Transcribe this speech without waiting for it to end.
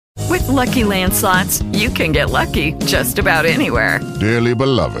Lucky Land Slots, you can get lucky just about anywhere. Dearly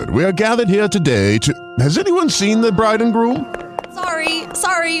beloved, we are gathered here today to... Has anyone seen the bride and groom?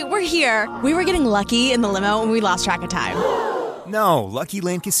 Sorry, we're here. We were getting lucky in the limo and we lost track of time. No, Lucky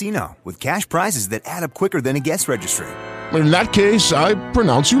Land Casino, with cash prizes that add up quicker than a guest registry. In that case, I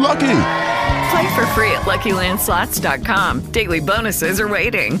pronounce you lucky. Play for free at LuckyLandSlots.com. Daily bonuses are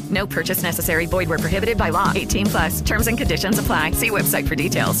waiting. No purchase necessary. Void where prohibited by law. 18+. Terms and conditions apply. See website for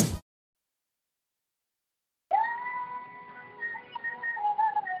details.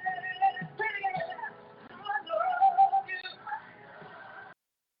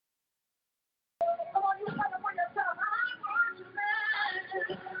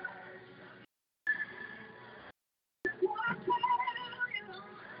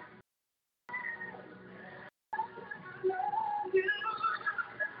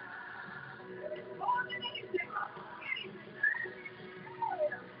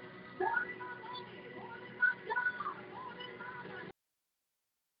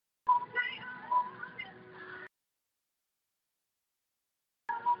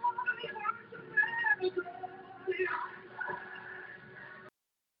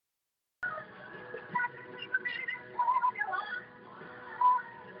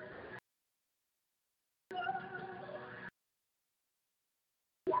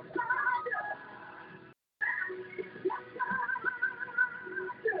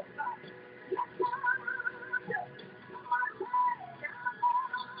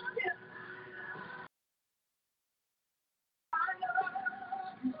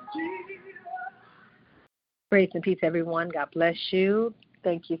 Grace and peace, everyone. God bless you.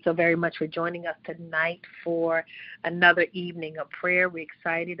 Thank you so very much for joining us tonight for another evening of prayer. We're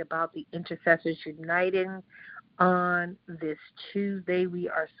excited about the Intercessors Uniting on this Tuesday. We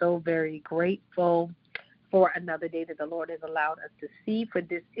are so very grateful for another day that the Lord has allowed us to see, for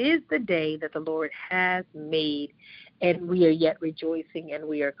this is the day that the Lord has made, and we are yet rejoicing and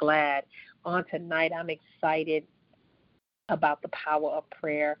we are glad. On tonight, I'm excited about the power of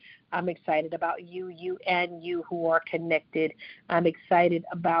prayer. I'm excited about you who are connected. I'm excited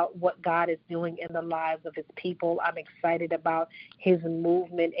about what God is doing in the lives of his people. I'm excited about his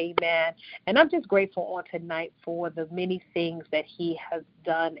movement, amen. And I'm just grateful on tonight for the many things that he has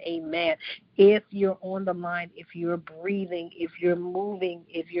done, amen. If you're on the line, if you're breathing, if you're moving,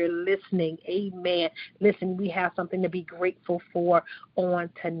 if you're listening, amen. Listen, we have something to be grateful for on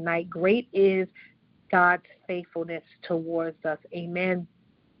tonight. Great is God's faithfulness towards us. Amen.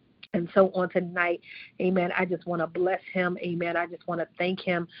 And so on tonight, amen, I just want to bless him. Amen. I just want to thank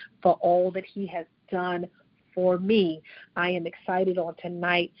him for all that he has done for me. I am excited on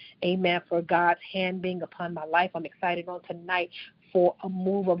tonight, amen, for God's hand being upon my life. I'm excited on tonight for a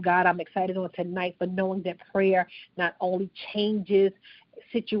move of God. I'm excited on tonight for knowing that prayer not only changes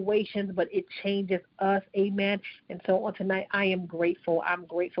situations, but it changes us, amen. And so on tonight, I am grateful. I'm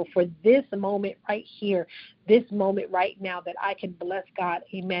grateful for this moment right here, this moment right now that I can bless God,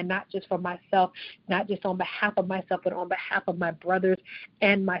 amen, not just for myself, not just on behalf of myself, but on behalf of my brothers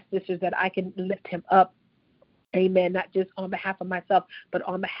and my sisters, that I can lift him up. Amen. Not just on behalf of myself, but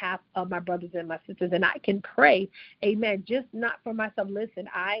on behalf of my brothers and my sisters. And I can pray, amen, just not for myself. Listen,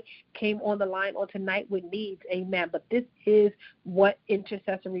 I came on the line on tonight with needs, amen. But this is what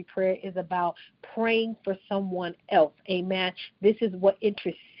intercessory prayer is about, praying for someone else, amen. This is what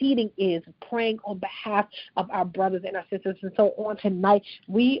interceding is, praying on behalf of our brothers and our sisters. And so on tonight,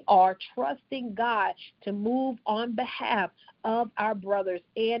 we are trusting God to move on behalf of our brothers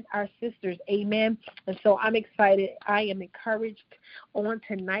and our sisters, amen. And so I'm excited. I am encouraged on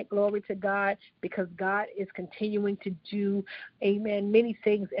tonight, glory to God, because God is continuing to do, amen, many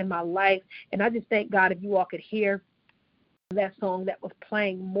things in my life. And I just thank God if you all could hear that song that was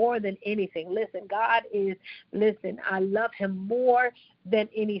playing more than anything. Listen, I love him more than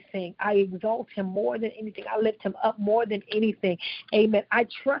anything. I exalt him more than anything. I lift him up more than anything. Amen. I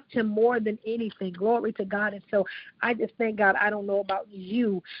trust him more than anything. Glory to God. And so I just thank God. I don't know about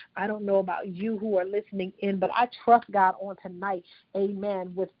you. I don't know about you who are listening in, but I trust God on tonight.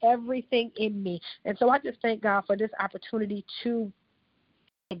 Amen. With everything in me. And so I just thank God for this opportunity to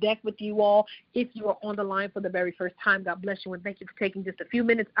connect with you all. If you are on the line for the very first time, God bless you, and thank you for taking just a few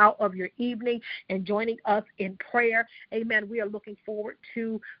minutes out of your evening and joining us in prayer. Amen. We are looking forward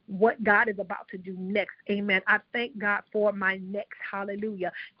to what God is about to do next. Amen. I thank God for my next.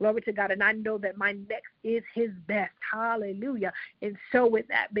 Hallelujah. Glory to God. And I know that my next is his best. Hallelujah. And so with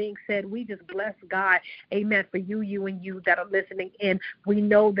that being said, we just bless God. Amen. For you and you that are listening in. We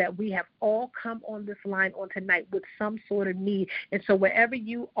know that we have all come on this line on tonight with some sort of need. And so wherever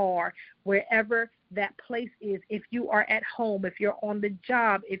you you are, wherever that place is, if you are at home, if you're on the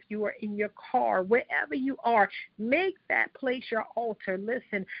job, if you are in your car, wherever you are, make that place your altar.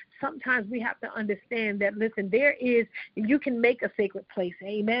 Listen, sometimes we have to understand that, listen, you can make a sacred place.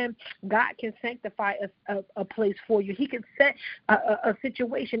 Amen. God can sanctify a place for you. He can set a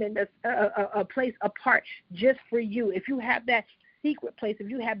situation and a place apart just for you. If you have that secret place, if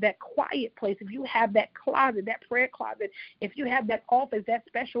you have that quiet place, if you have that closet, that prayer closet, if you have that office, that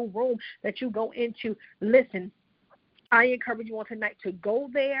special room that you go into, listen, I encourage you on tonight to go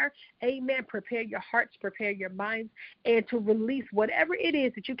there, amen, prepare your hearts, prepare your minds, and to release whatever it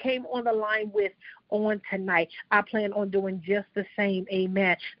is that you came on the line with on tonight. I plan on doing just the same,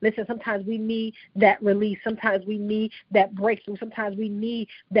 amen. Listen, sometimes we need that release. Sometimes we need that breakthrough. Sometimes we need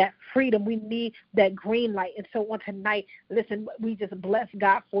that freedom. We need that green light. And so on tonight, listen, we just bless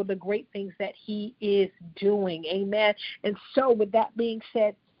God for the great things that he is doing, amen. And so with that being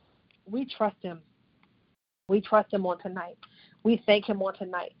said, we trust him. We trust him on tonight. We thank him on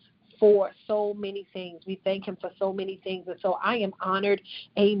tonight for so many things. We thank him for so many things. And so I am honored,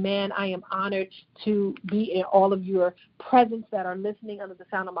 amen. I am honored to be in all of your presence that are listening under the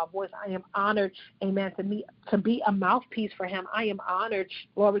sound of my voice. I am honored, amen, to be a mouthpiece for him. I am honored,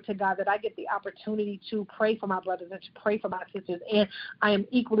 glory to God, that I get the opportunity to pray for my brothers and to pray for my sisters. And I am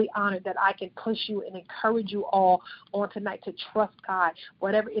equally honored that I can push you and encourage you all on tonight to trust God.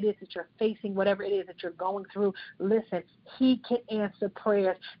 Whatever it is that you're facing, whatever it is that you're going through, listen, he can answer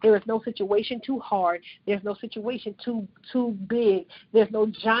prayers. There is no situation too hard. There's no situation too big. There's no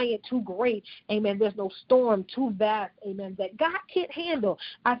giant too great. Amen. There's no storm too vast. Amen. That God can't handle.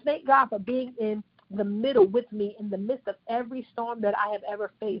 I thank God for being in the middle with me in the midst of every storm that I have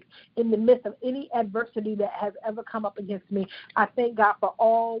ever faced, in the midst of any adversity that has ever come up against me. I thank God for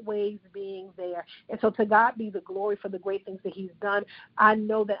always being there. And so to God be the glory for the great things that he's done. I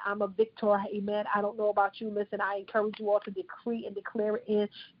know that I'm a victor. Amen. I don't know about you. Listen, I encourage you all to decree and declare in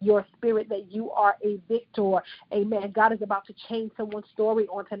your spirit that you are a victor. Amen. God is about to change someone's story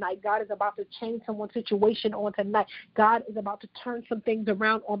on tonight. God is about to change someone's situation on tonight. God is about to turn some things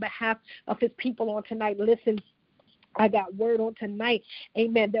around on behalf of his people on tonight. Listen, I got word on tonight,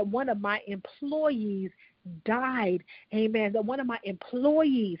 amen, that one of my employees died, amen, that one of my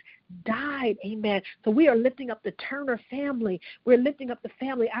employees died, amen. So we are lifting up the Turner family. We're lifting up the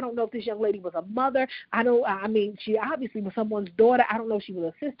family. I don't know if this young lady was a mother. She obviously was someone's daughter. I don't know if she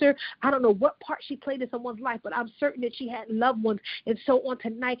was a sister. I don't know what part she played in someone's life, but I'm certain that she had loved ones. And so on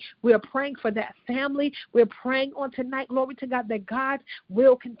tonight, we are praying for that family. We're praying on tonight, glory to God, that God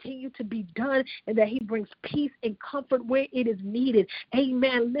will continue to be done and that he brings peace and comfort where it is needed.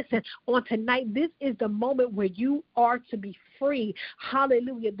 Amen. Listen, on tonight, this is the moment where you are to be free.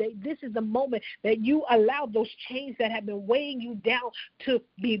 Hallelujah. This is the moment that you allow those chains that have been weighing you down to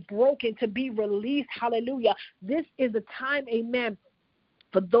be broken, to be released. Hallelujah. This is the time, amen,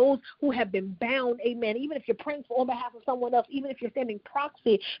 for those who have been bound, amen, even if you're praying on behalf of someone else, even if you're standing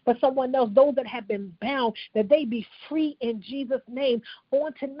proxy for someone else, those that have been bound, that they be free in Jesus' name.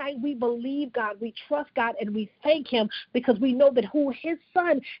 On tonight, we believe God, we trust God, and we thank him because we know that who his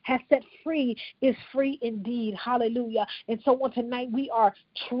son has set free is free indeed. Hallelujah. And so on tonight, we are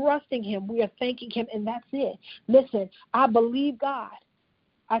trusting him. We are thanking him, and that's it. Listen, I believe God.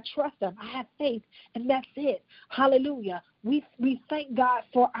 I trust him. I have faith, and that's it. Hallelujah. We thank God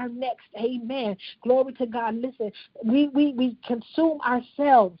for our next. Amen. Glory to God. Listen, we consume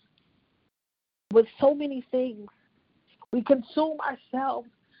ourselves with so many things. We consume ourselves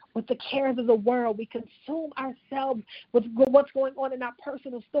with the cares of the world. We consume ourselves with what's going on in our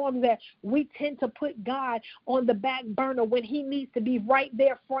personal storms that we tend to put God on the back burner when he needs to be right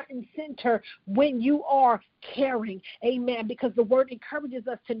there front and center when you are caring. Amen. Because the word encourages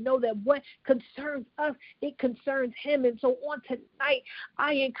us to know that what concerns us, it concerns him. And so on tonight,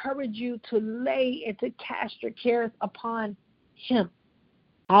 I encourage you to lay and to cast your cares upon him.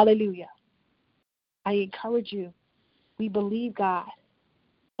 Hallelujah. I encourage you. We believe God.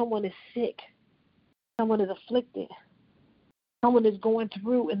 Someone is sick. Someone is afflicted. Someone is going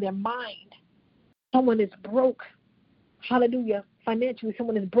through in their mind. Someone is broke. Hallelujah. Financially,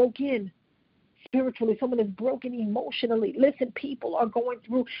 someone is broken. Spiritually, someone is broken emotionally. Listen, people are going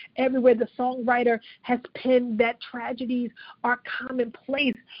through everywhere. The songwriter has penned that tragedies are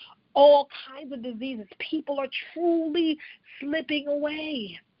commonplace. All kinds of diseases. People are truly slipping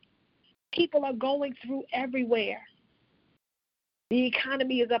away. People are going through everywhere. The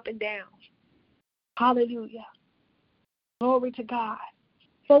economy is up and down. Hallelujah. Glory to God.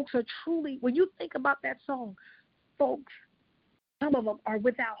 Folks are truly, when you think about that song, folks, some of them are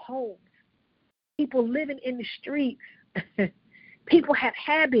without homes. People living in the streets. People have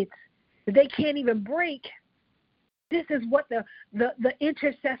habits that they can't even break. This is what the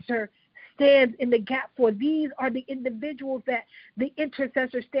intercessor stands in the gap for. These are the individuals that the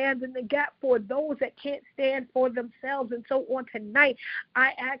intercessor stands in the gap for, those that can't stand for themselves. And so on tonight,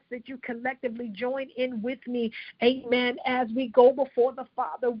 I ask that you collectively join in with me, amen, as we go before the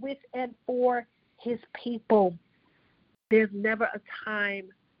Father with and for his people. There's never a time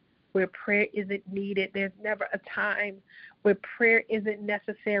where prayer isn't needed. There's never a time where prayer isn't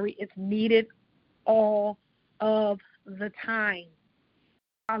necessary. It's needed all of the time.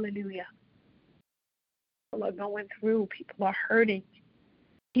 Hallelujah. People are going through. People are hurting.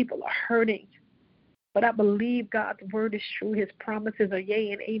 People are hurting. But I believe God's word is true. His promises are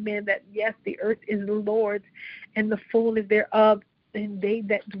yea and amen, that yes, the earth is the Lord's and the fullness thereof, and they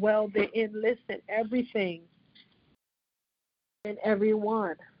that dwell therein. Listen, everything and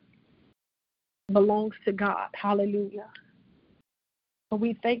everyone belongs to God. Hallelujah. And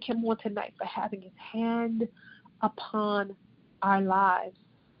we thank him on tonight for having his hand upon our lives.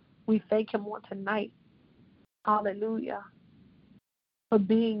 We thank him on tonight, hallelujah, for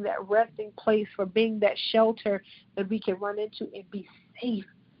being that resting place, for being that shelter that we can run into and be safe.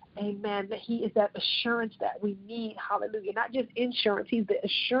 Amen. That he is that assurance that we need. Hallelujah. Not just insurance. He's the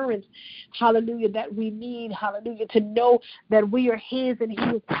assurance, hallelujah, that we need. Hallelujah. To know that we are his and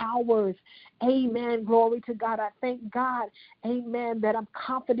he is ours. Amen. Glory to God. I thank God. Amen. That I'm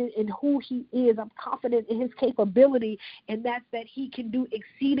confident in who he is. I'm confident in his capability. And that's that he can do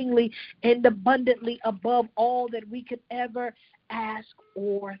exceedingly and abundantly above all that we could ever ask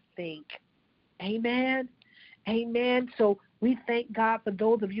or think. Amen. Amen. So we thank God for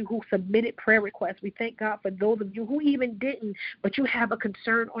those of you who submitted prayer requests. We thank God for those of you who even didn't, but you have a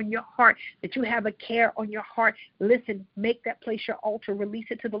concern on your heart, that you have a care on your heart. Listen, make that place your altar. Release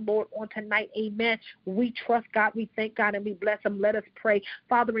it to the Lord on tonight. Amen. We trust God. We thank God and we bless him. Let us pray.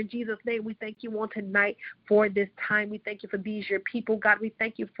 Father, in Jesus' name, we thank you on tonight for this time. We thank you for these, your people. God, we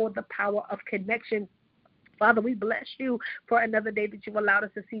thank you for the power of connection. Father, we bless you for another day that you allowed us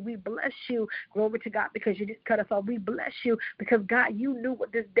to see. We bless you, glory to God, because you didn't cut us off. We bless you because, God, you knew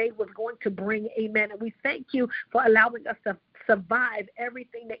what this day was going to bring. Amen. And we thank you for allowing us to survive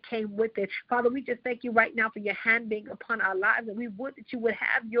everything that came with it. Father, we just thank you right now for your hand being upon our lives, and we would that you would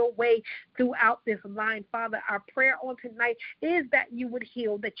have your way throughout this line. Father, our prayer on tonight is that you would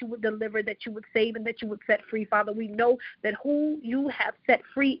heal, that you would deliver, that you would save, and that you would set free. Father, we know that who you have set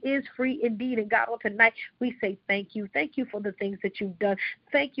free is free indeed. And God, on tonight, we say thank you. Thank you for the things that you've done.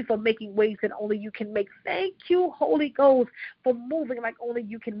 Thank you for making ways that only you can make. Thank you, Holy Ghost, for moving like only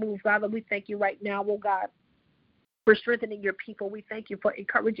you can move. Father, we thank you right now, oh God, for strengthening your people. We thank you for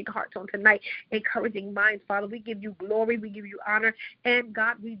encouraging hearts on tonight, encouraging minds. Father, we give you glory, we give you honor, and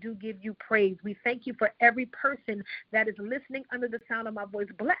God, we do give you praise. We thank you for every person that is listening under the sound of my voice.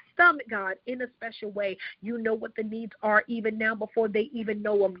 Bless them, God, in a special way. You know what the needs are even now before they even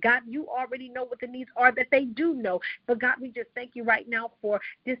know them. God, you already know what the needs are that they do know. But God, we just thank you right now for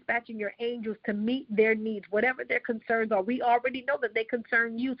dispatching your angels to meet their needs, whatever their concerns are. We already know that they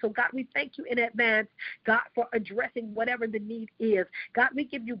concern you. So God, we thank you in advance, God, for addressing whatever the need is. God, we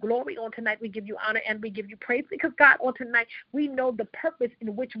give you glory on tonight. We give you honor and we give you praise because, God, on tonight, we know the purpose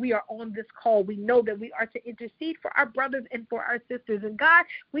in which we are on this call. We know that we are to intercede for our brothers and for our sisters. And God,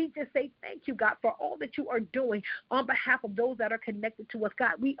 we just say thank you, God, for all that you are doing on behalf of those that are connected to us.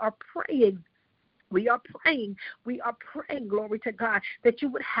 God, we are praying. We are praying, glory to God, that you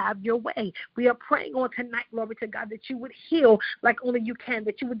would have your way. We are praying on tonight, glory to God, that you would heal like only you can,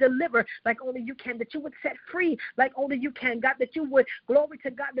 that you would deliver like only you can, that you would set free like only you can, God, that you would, glory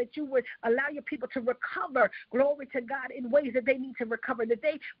to God, that you would allow your people to recover, glory to God, in ways that they need to recover, that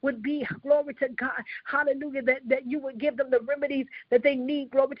they would be, glory to God, hallelujah, that you would give them the remedies that they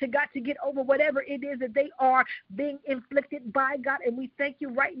need, glory to God, to get over whatever it is that they are being inflicted by, God. And we thank you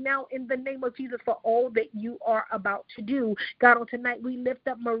right now in the name of Jesus for all that you are about to do. God, on tonight, we lift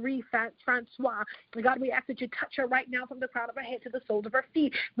up Marie Francois. God, we ask that you touch her right now from the crown of her head to the soles of her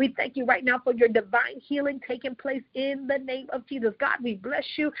feet. We thank you right now for your divine healing taking place in the name of Jesus. God, we bless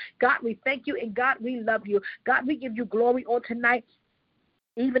you. God, we thank you. And God, we love you. God, we give you glory on tonight.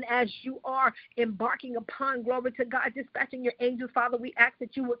 Even as you are embarking upon, glory to God, dispatching your angels, Father, we ask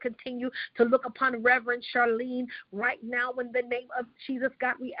that you would continue to look upon Reverend Charlene right now in the name of Jesus.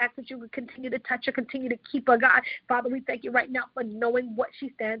 God, we ask that you would continue to touch her, continue to keep her, God. Father, we thank you right now for knowing what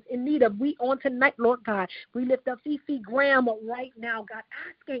she stands in need of. We on tonight, Lord God, we lift up Fifi Graham right now, God,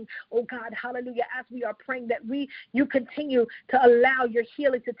 asking, oh God, hallelujah, as we are praying that you continue to allow your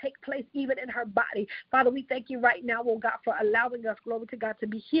healing to take place even in her body. Father, we thank you right now, oh God, for allowing us, glory to God, to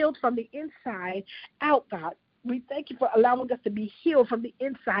be healed from the inside out, God. We thank you for allowing us to be healed from the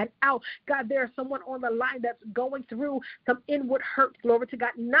inside out. God, there is someone on the line that's going through some inward hurt, glory to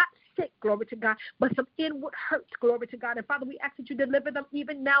God, not sick, glory to God, but some inward hurts, glory to God. And Father, we ask that you deliver them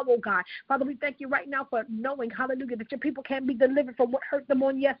even now, oh God. Father, we thank you right now for knowing, hallelujah, that your people can be delivered from what hurt them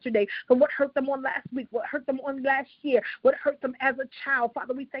on yesterday, from what hurt them on last week, what hurt them on last year, what hurt them as a child.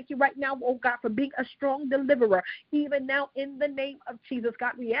 Father, we thank you right now, oh God, for being a strong deliverer, even now in the name of Jesus.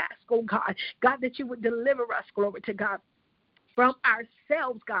 God, we ask, oh God, that you would deliver us, glory to God, from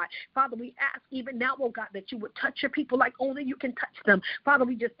ourselves, God. Father, we ask even now, oh God, that you would touch your people like only you can touch them. Father,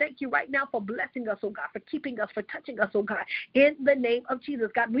 we just thank you right now for blessing us, oh God, for keeping us, for touching us, oh God, in the name of Jesus.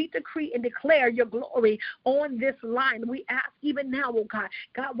 God, we decree and declare your glory on this line. We ask even now, oh God,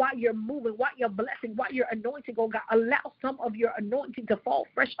 while you're moving, while you're blessing, while you're anointing, oh God, allow some of your anointing to fall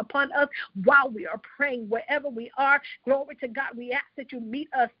fresh upon us while we are praying, wherever we are. Glory to God. We ask that you meet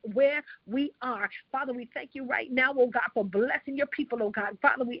us where we are. Father, we thank you right now, oh God, for blessing your people, oh God.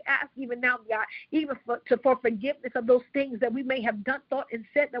 Father, we ask even now, God, even for forgiveness of those things that we may have done, thought, and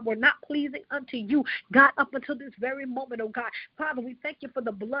said that were not pleasing unto you, God, up until this very moment, oh God. Father, we thank you for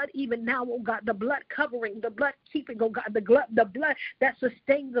the blood even now, oh God, the blood covering, the blood keeping, oh God, the blood that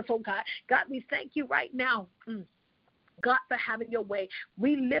sustains us, oh God. God, we thank you right now. God, for having your way.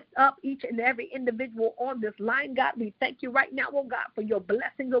 We lift up each and every individual on this line, God. We thank you right now, oh God, for your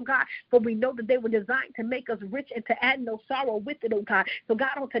blessings, oh God, for we know that they were designed to make us rich and to add no sorrow with it, oh God. So,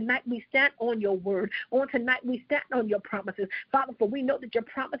 God, on tonight we stand on your word. On tonight we stand on your promises. Father, for we know that your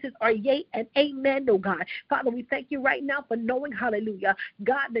promises are yea and amen, oh God. Father, we thank you right now for knowing, hallelujah,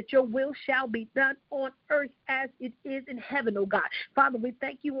 God, that your will shall be done on earth as it is in heaven, oh God. Father, we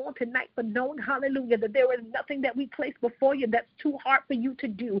thank you on tonight for knowing, hallelujah, that there is nothing that we place before you that's too hard for you to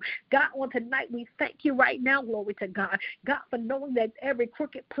do. God, on tonight, we thank you right now, glory to God. God, for knowing that every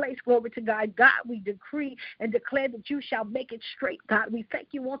crooked place, glory to God. God, we decree and declare that you shall make it straight, God. We thank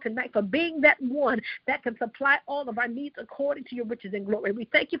you on tonight for being that one that can supply all of our needs according to your riches and glory. We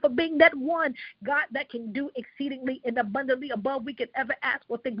thank you for being that one, God, that can do exceedingly and abundantly above we could ever ask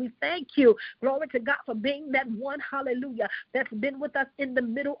or think. We thank you, glory to God, for being that one, hallelujah, that's been with us in the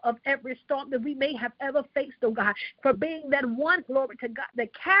middle of every storm that we may have ever faced, oh God, for being that one, glory to God, that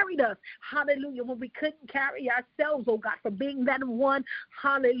carried us, hallelujah, when we couldn't carry ourselves, oh God, for being that one,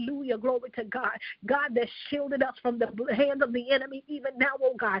 hallelujah, glory to God, God, that shielded us from the hands of the enemy even now,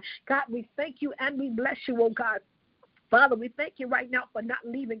 oh God. God, we thank you and we bless you, oh God. Father, we thank you right now for not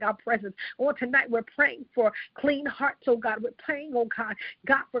leaving our presence. On tonight, we're praying for clean hearts, oh God. We're praying, oh God,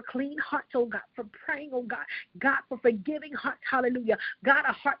 God, for clean hearts, oh God, for praying, oh God, God, for forgiving hearts, hallelujah. God,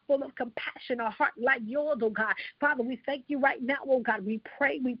 a heart full of compassion, a heart like yours, oh God. Father, we thank you right now, oh God. We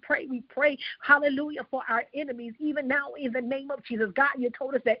pray, hallelujah, for our enemies, even now in the name of Jesus. God, you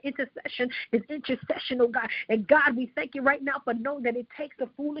told us that intercession is intercession, oh God. And God, we thank you right now for knowing that it takes the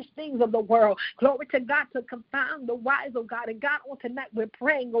foolish things of the world, glory to God, to confound the wise, oh God. And God, on tonight, we're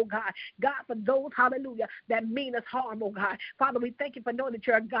praying, oh God, God, for those, hallelujah, that mean us harm, oh God. Father, we thank you for knowing that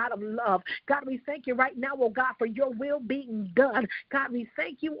you're a God of love. God, we thank you right now, oh God, for your will being done. God, we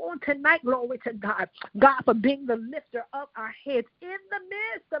thank you on tonight, glory to God. God, for being the lifter of our heads in the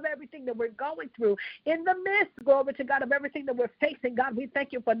midst of everything that we're going through, in the midst, glory to God, of everything that we're facing. God, we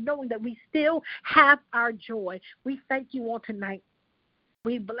thank you for knowing that we still have our joy. We thank you on tonight.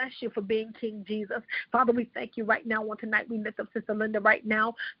 We bless you for being King Jesus. Father, we thank you right now on tonight. We lift up Sister Linda right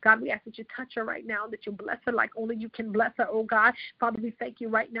now. God, we ask that you touch her right now, that you bless her like only you can bless her, oh God. Father, we thank you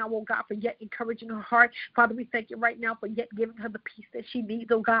right now, oh God, for yet encouraging her heart. Father, we thank you right now for yet giving her the peace that she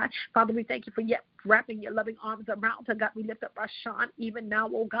needs, oh God. Father, we thank you for yet wrapping your loving arms around her. God, we lift up Rashawn even now,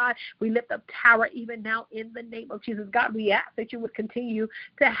 oh God. We lift up Tara even now in the name of Jesus. God, we ask that you would continue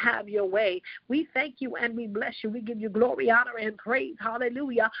to have your way. We thank you and we bless you. We give you glory, honor, and praise. Hallelujah.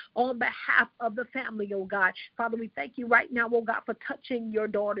 On behalf of the family, oh God. Father, we thank you right now, oh God, for touching your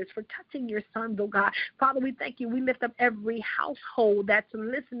daughters, for touching your sons, oh God. Father, we thank you. We lift up every household that's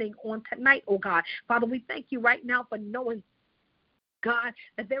listening on tonight, oh God. Father, we thank you right now for knowing, God,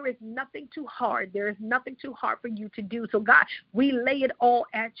 that there is nothing too hard. There is nothing too hard for you to do. So, God, we lay it all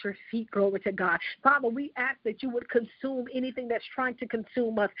at your feet, glory to God. Father, we ask that you would consume anything that's trying to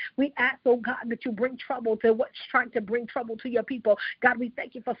consume us. We ask, oh God, that you bring trouble to what's trying to bring trouble to your people. God, we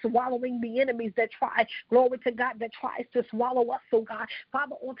thank you for swallowing the enemies that try, glory to God, that tries to swallow us, oh God.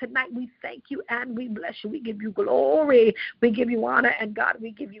 Father, on tonight, we thank you and we bless you. We give you glory. We give you honor. And God,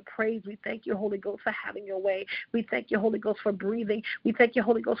 we give you praise. We thank you, Holy Ghost, for having your way. We thank you, Holy Ghost, for breathing We thank you,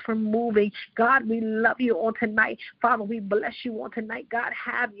 Holy Ghost, for moving. God, we love you on tonight. Father, we bless you on tonight. God,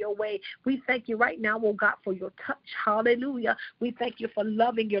 have your way. We thank you right now, oh God, for your touch. Hallelujah. We thank you for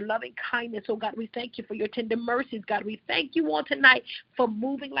your loving kindness, oh God. We thank you for your tender mercies, God. We thank you on tonight for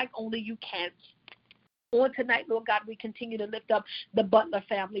moving like only you can. On tonight, Lord God, we continue to lift up the Butler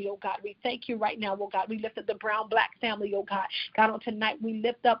family, oh God. We thank you right now, oh God. We lift up the Brown-Black family, oh God. God, on tonight, we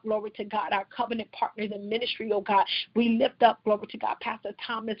lift up, glory to God, our covenant partners in ministry, oh God. We lift up, glory to God, Pastor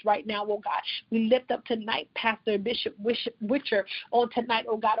Thomas right now, oh God. We lift up tonight, Pastor Bishop Witcher on tonight,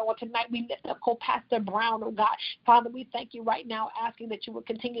 oh God. On tonight, we lift up Co-Pastor Brown, oh God. Father, we thank you right now, asking that you will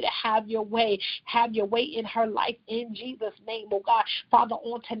continue to have your way in her life in Jesus' name, oh God. Father,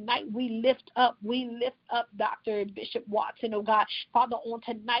 on tonight, we lift up Dr. and Bishop Watson, oh God. Father, on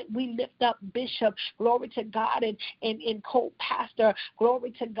tonight, we lift up Bishop, glory to God, and co-pastor,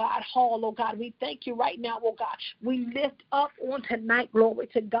 glory to God, Hall, oh God. We thank you right now, oh God. We lift up on tonight, glory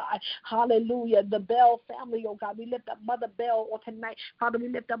to God, hallelujah, the Bell family, oh God. We lift up Mother Bell on tonight. Father, we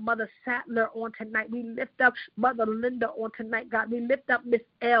lift up Mother Sattler on tonight. We lift up Mother Linda on tonight, God. We lift up Miss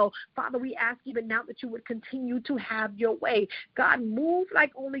L. Father, we ask even now that you would continue to have your way. God, move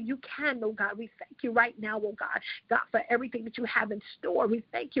like only you can, oh God. We thank you right now, oh God. God, for everything that you have in store. We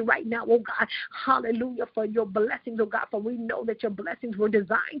thank you right now, oh God. Hallelujah, for your blessings, oh God. For we know that your blessings were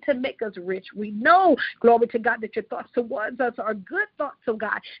designed to make us rich. We know, glory to God, that your thoughts towards us are good thoughts, oh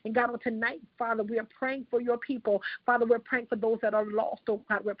God. And God, on tonight, Father, we are praying for your people. Father, we're praying for those that are lost, oh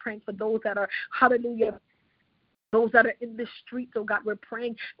God. We're praying for those that are, hallelujah, those that are in the streets, oh God. We're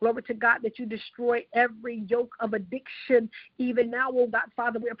praying, glory to God, that you destroy every yoke of addiction. Even now, oh God,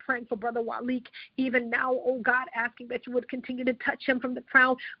 Father, we're praying for Brother Walik. Even now, oh God, asking that you would continue to touch him from the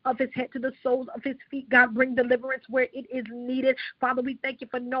crown of his head to the soles of his feet. God, bring deliverance where it is needed. Father, we thank you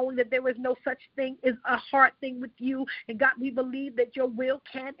for knowing that there is no such thing as a hard thing with you. And God, we believe that your will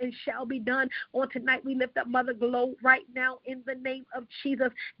can and shall be done. On tonight, we lift up Mother Glow right now in the name of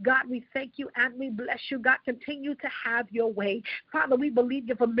Jesus. God, we thank you and we bless you. God, continue to have your way. Father, we believe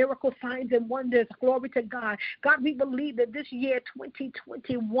you for miracle signs and wonders. Glory to God. God, we believe that this year,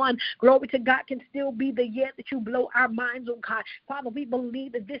 2021, glory to God, can still be the year that you blow our minds, oh God. Father, we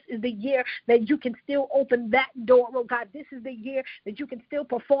believe that this is the year that you can still open that door, oh God. This is the year that you can still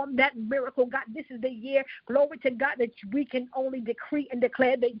perform that miracle, God. This is the year, glory to God, that we can only decree and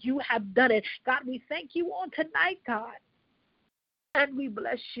declare that you have done it. God, we thank you on tonight, God, and we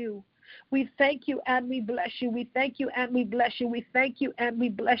bless you. We thank you and we bless you. We thank you and we bless you. We thank you and we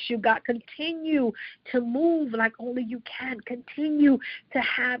bless you, God. Continue to move like only you can. Continue to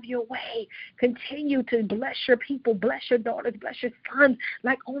have your way. Continue to bless your people, bless your daughters, bless your sons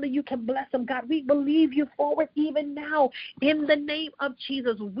like only you can bless them, God. We believe you for it even now. In the name of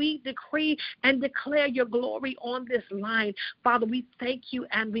Jesus, we decree and declare your glory on this line. Father, we thank you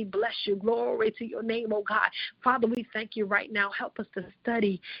and we bless you. Glory to your name, oh God. Father, we thank you right now. Help us to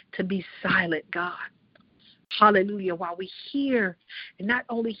study to be silent, God. Hallelujah. While we hear, and not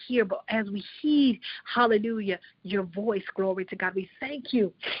only hear, but as we heed, hallelujah, your voice, glory to God. We thank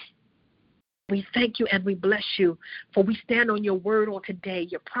you. We thank you and we bless you, for we stand on your word on today.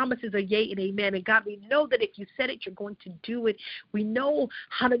 Your promises are yea and amen. And God, we know that if you said it, you're going to do it. We know,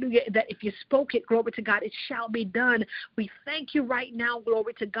 hallelujah, that if you spoke it, glory to God, it shall be done. We thank you right now,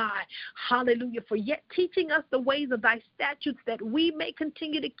 glory to God, hallelujah, for yet teaching us the ways of thy statutes, that we may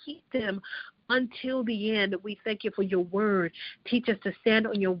continue to keep them until the end. We thank you for your word. Teach us to stand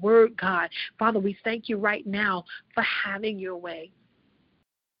on your word, God. Father, we thank you right now for having your way.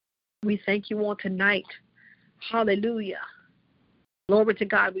 We thank you on tonight. Hallelujah. Glory to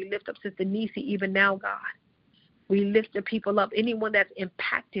God. We lift up Sister Nisi even now, God. We lift the people up. Anyone that's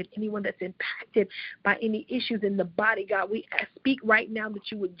impacted by any issues in the body, God, we speak right now that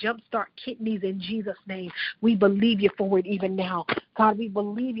you would jumpstart kidneys in Jesus' name. We believe you for it even now. God, we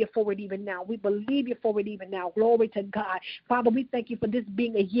believe you for it even now. We believe you for it even now. Glory to God. Father, we thank you for this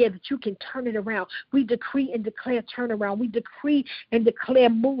being a year that you can turn it around. We decree and declare turnaround. We decree and declare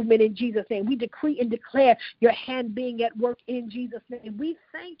movement in Jesus' name. We decree and declare your hand being at work in Jesus' name. We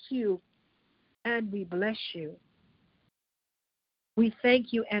thank you and we bless you. We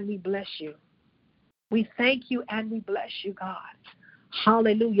thank you and we bless you. We thank you and we bless you, God.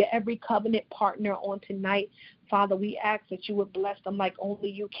 Hallelujah. Every covenant partner on tonight, Father, we ask that you would bless them like only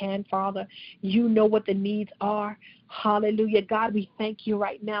you can, Father. You know what the needs are. Hallelujah. God, we thank you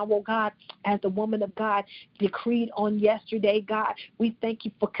right now, oh God, as the woman of God decreed on yesterday, God, we thank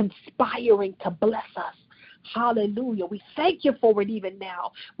you for conspiring to bless us. Hallelujah. We thank you for it even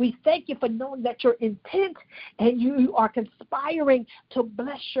now. We thank you for knowing that your intent and you are conspiring to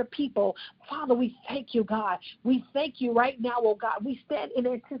bless your people. Father, we thank you, God. We thank you right now, oh God. We stand in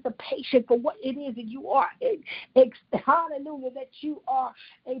anticipation for what it is that you are, hallelujah, that you are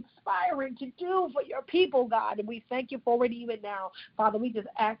inspiring to do for your people, God. And we thank you for it even now. Father, we just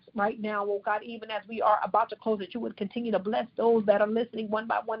ask right now, oh God, even as we are about to close, that you would continue to bless those that are listening one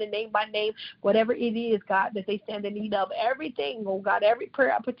by one and name by name, whatever it is, God, that they stand in need of. Everything, oh God, every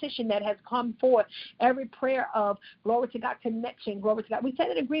prayer petition that has come forth, every prayer of, glory to God, connection, glory to God. We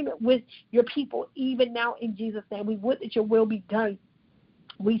stand in agreement with your people even now in Jesus' name. We would that your will be done.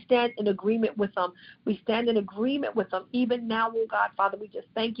 We stand in agreement with them. We stand in agreement with them even now, oh God. Father, we just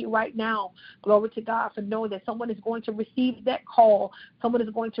thank you right now. Glory to God for knowing that someone is going to receive that call. Someone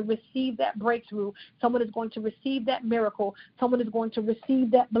is going to receive that breakthrough. Someone is going to receive that miracle. Someone is going to receive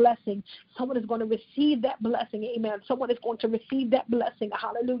that blessing. Someone is going to receive that blessing. Amen. Someone is going to receive that blessing.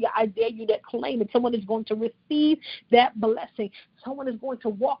 Hallelujah. I dare you that claim it. Someone is going to receive that blessing. Someone is going to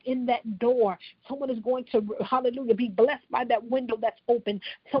walk in that door. Someone is going to, hallelujah, be blessed by that window that's open.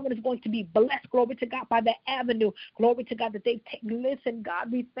 Someone is going to be blessed, glory to God, by that avenue. Glory to God that they take. Listen, God,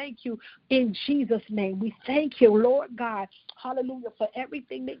 we thank you in Jesus' name. We thank you, Lord God, hallelujah, for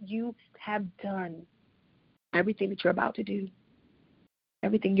everything that you have done, everything that you're about to do,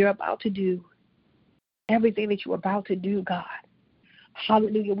 everything you're about to do, everything that you're about to do, God.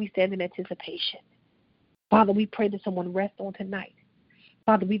 Hallelujah, we stand in anticipation. Father, we pray that someone rest on tonight.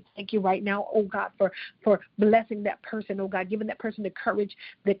 Father, we thank you right now, oh God, for blessing that person, oh God, giving that person the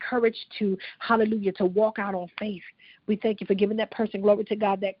courage to, hallelujah, to walk out on faith. We thank you for giving that person, glory to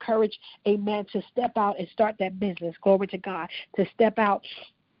God, that courage, amen, to step out and start that business, glory to God, to step out,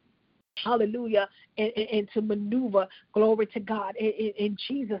 hallelujah, and to maneuver, glory to God, in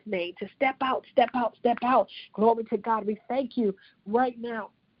Jesus' name, to step out, glory to God. We thank you right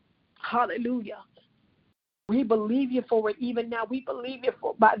now, hallelujah. We believe you for it even now. We believe you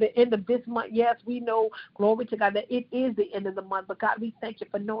for by the end of this month. Yes, we know, glory to God, that it is the end of the month. But, God, we thank you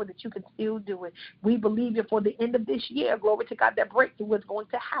for knowing that you can still do it. We believe you for the end of this year. Glory to God, that breakthrough is going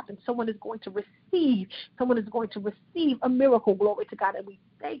to happen. Someone is going to receive. Someone is going to receive a miracle, glory to God. And we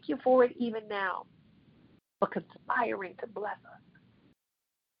thank you for it even now, for conspiring to bless us.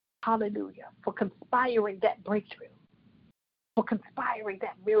 Hallelujah. For conspiring that breakthrough. For conspiring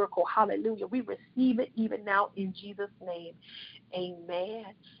that miracle. Hallelujah. We receive it even now in Jesus' name. Amen.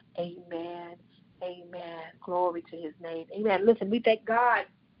 Amen. Amen. Glory to his name. Amen. Listen, we thank God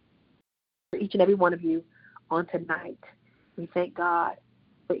for each and every one of you on tonight. We thank God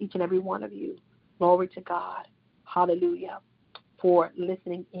for each and every one of you. Glory to God. Hallelujah. For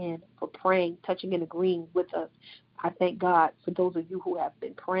listening in, for praying, touching and agreeing with us. I thank God for those of you who have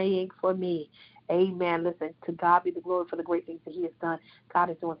been praying for me. Amen. Listen, to God be the glory for the great things that he has done. God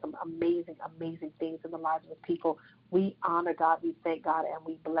is doing some amazing, amazing things in the lives of his people. We honor God, we thank God, and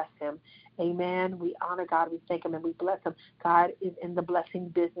we bless him. Amen. We honor God, we thank him, and we bless him. God is in the blessing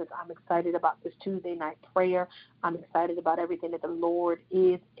business. I'm excited about this Tuesday night prayer. I'm excited about everything that the Lord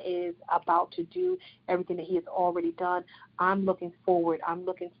is about to do, everything that he has already done. I'm looking forward,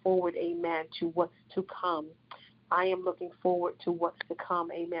 amen, to what's to come. I am looking forward to what's to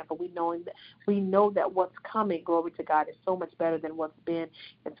come, amen. But we know that what's coming, glory to God, is so much better than what's been.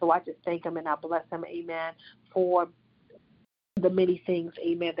 And so I just thank him and I bless him, amen, for the many things,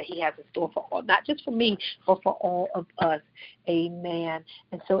 amen, that he has in store for all, not just for me, but for all of us, amen.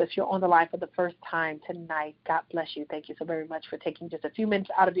 And so if you're on the line for the first time tonight, God bless you. Thank you so very much for taking just a few minutes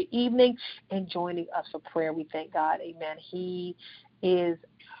out of your evening and joining us for prayer. We thank God, amen. He is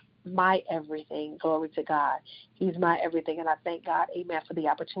my everything, glory to God. He's my everything, and I thank God, amen, for the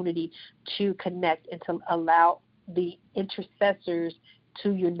opportunity to connect and to allow the intercessors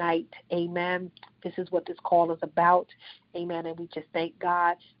to unite, amen. This is what this call is about, amen, and we just thank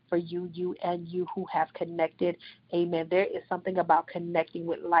God for you who have connected, amen. There is something about connecting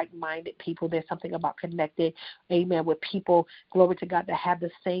with like-minded people. There's something about connecting, amen, with people, glory to God, that have the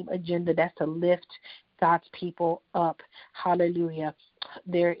same agenda. That's to lift God's people up. Hallelujah.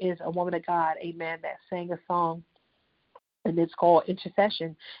 There is a woman of God, amen, that sang a song, and it's called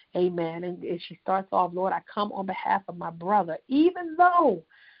Intercession, amen. And she starts off, Lord, I come on behalf of my brother, even though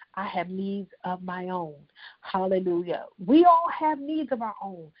I have needs of my own. Hallelujah. We all have needs of our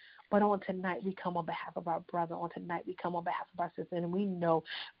own. But on tonight, we come on behalf of our brother. On tonight, we come on behalf of our sister. And we know,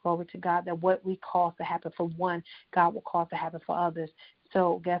 glory to God, that what we cause to happen for one, God will cause to happen for others.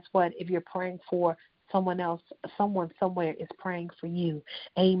 So guess what? If you're praying for someone else, someone somewhere is praying for you.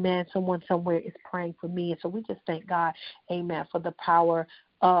 Amen. Someone somewhere is praying for me. And so we just thank God, amen, for the power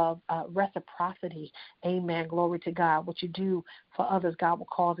of reciprocity. Amen. Glory to God. What you do for others, God will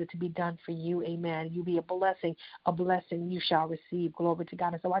cause it to be done for you. Amen. You be a blessing you shall receive. Glory to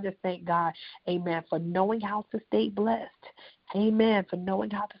God. And so I just thank God, amen, for knowing how to stay blessed. Amen. For knowing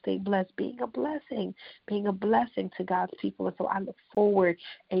how to stay blessed, being a blessing to God's people. And so I look forward,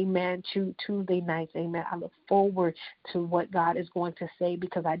 amen, to Tuesday nights. Amen. I look forward to what God is going to say,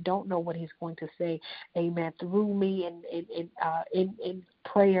 because I don't know what he's going to say, amen, through me in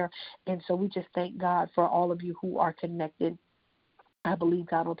prayer. And so we just thank God for all of you who are connected. I believe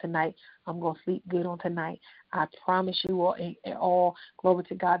God on tonight. I'm going to sleep good on tonight. I promise you all, glory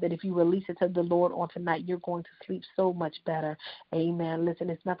to God, that if you release it to the Lord on tonight, you're going to sleep so much better. Amen. Listen,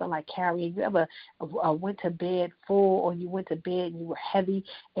 it's nothing like carrying. You ever went to bed full, or you went to bed and you were heavy?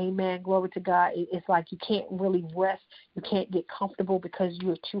 Amen. Glory to God. It's like you can't really rest. You can't get comfortable because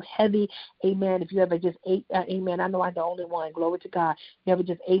you're too heavy. Amen. If you ever just ate, amen. I know I'm the only one. Glory to God. You ever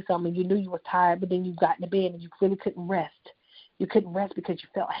just ate something and you knew you were tired, but then you got in the bed and you really couldn't rest. You couldn't rest because you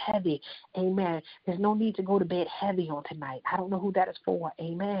felt heavy. Amen. There's no need to go to bed heavy on tonight. I don't know who that is for.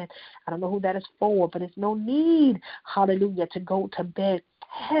 Amen. I don't know who that is for, but there's no need, hallelujah, to go to bed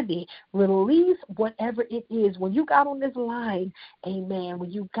heavy. Release whatever it is. When you got on this line, amen, when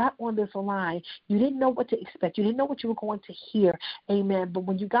you got on this line, you didn't know what to expect. You didn't know what you were going to hear, amen. But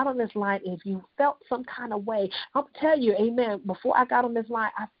when you got on this line, if you felt some kind of way, I'll tell you, amen, before I got on this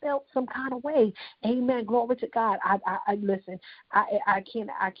line, I felt some kind of way. Amen. Glory to God. I listen, I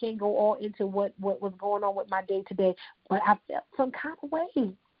can't go all into what was going on with my day today, but I felt some kind of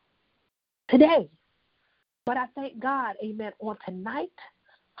way today. But I thank God, amen, on tonight,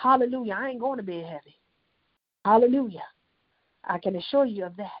 hallelujah, I ain't going to bed heavy. Hallelujah. I can assure you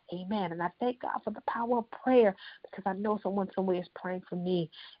of that. Amen. And I thank God for the power of prayer, because I know someone somewhere is praying for me.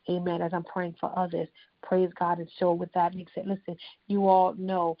 Amen. As I'm praying for others. Praise God. And so with that being said, listen, you all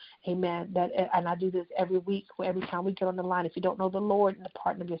know, amen, that, and I do this every week, every time we get on the line. If you don't know the Lord and the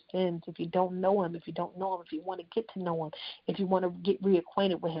pardon of your sins, if you don't know him, if you want to get to know him, if you want to get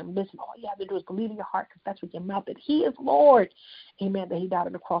reacquainted with him, listen, all you have to do is believe in your heart, confess with your mouth that he is Lord. Amen. That he died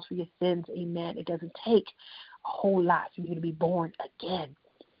on the cross for your sins. Amen. It doesn't take a whole lot for you to be born again.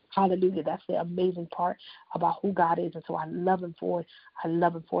 Hallelujah. That's the amazing part about who God is. And so I love him for it. I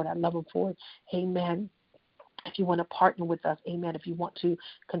love him for it. I love him for it. Amen. If you want to partner with us, amen, if you want to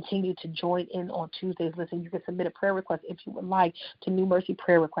continue to join in on Tuesdays, listen, you can submit a prayer request if you would like to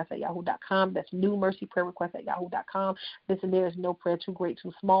newmercyprayerrequest@yahoo.com. That's newmercyprayerrequest@yahoo.com. Listen, there is no prayer too great,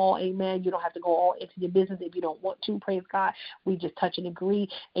 too small, amen. You don't have to go all into your business if you don't want to, praise God. We just touch and agree,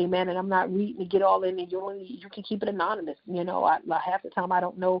 amen, and I'm not reading to get all in, and you can keep it anonymous. You know, half the time I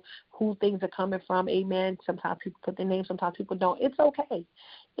don't know who things are coming from, amen. Sometimes people put their name, sometimes people don't. It's okay.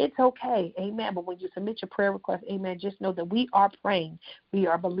 It's okay, amen. But when you submit your prayer request, amen, just know that we are praying, we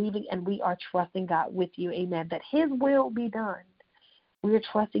are believing, and we are trusting God with you, amen, that his will be done. We are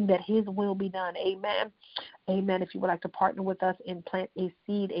trusting that his will be done, amen. Amen. If you would like to partner with us and plant a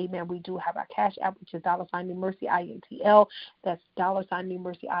seed, amen, we do have our cash app, which is $New Mercy INTL. That's $New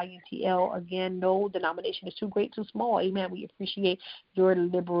Mercy INTL. Again, no denomination is too great, too small, amen. We appreciate your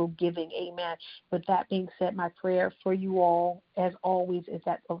liberal giving, amen. With that being said, my prayer for you all, as always, is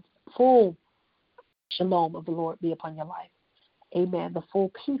that the full shalom of the Lord be upon your life. Amen. The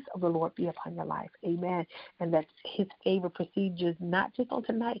full peace of the Lord be upon your life. Amen. And that his favor procedures not just on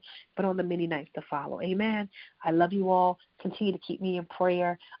tonight, but on the many nights to follow. Amen. I love you all. Continue to keep me in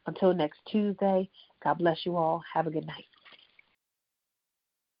prayer. Until next Tuesday, God bless you all. Have a good night.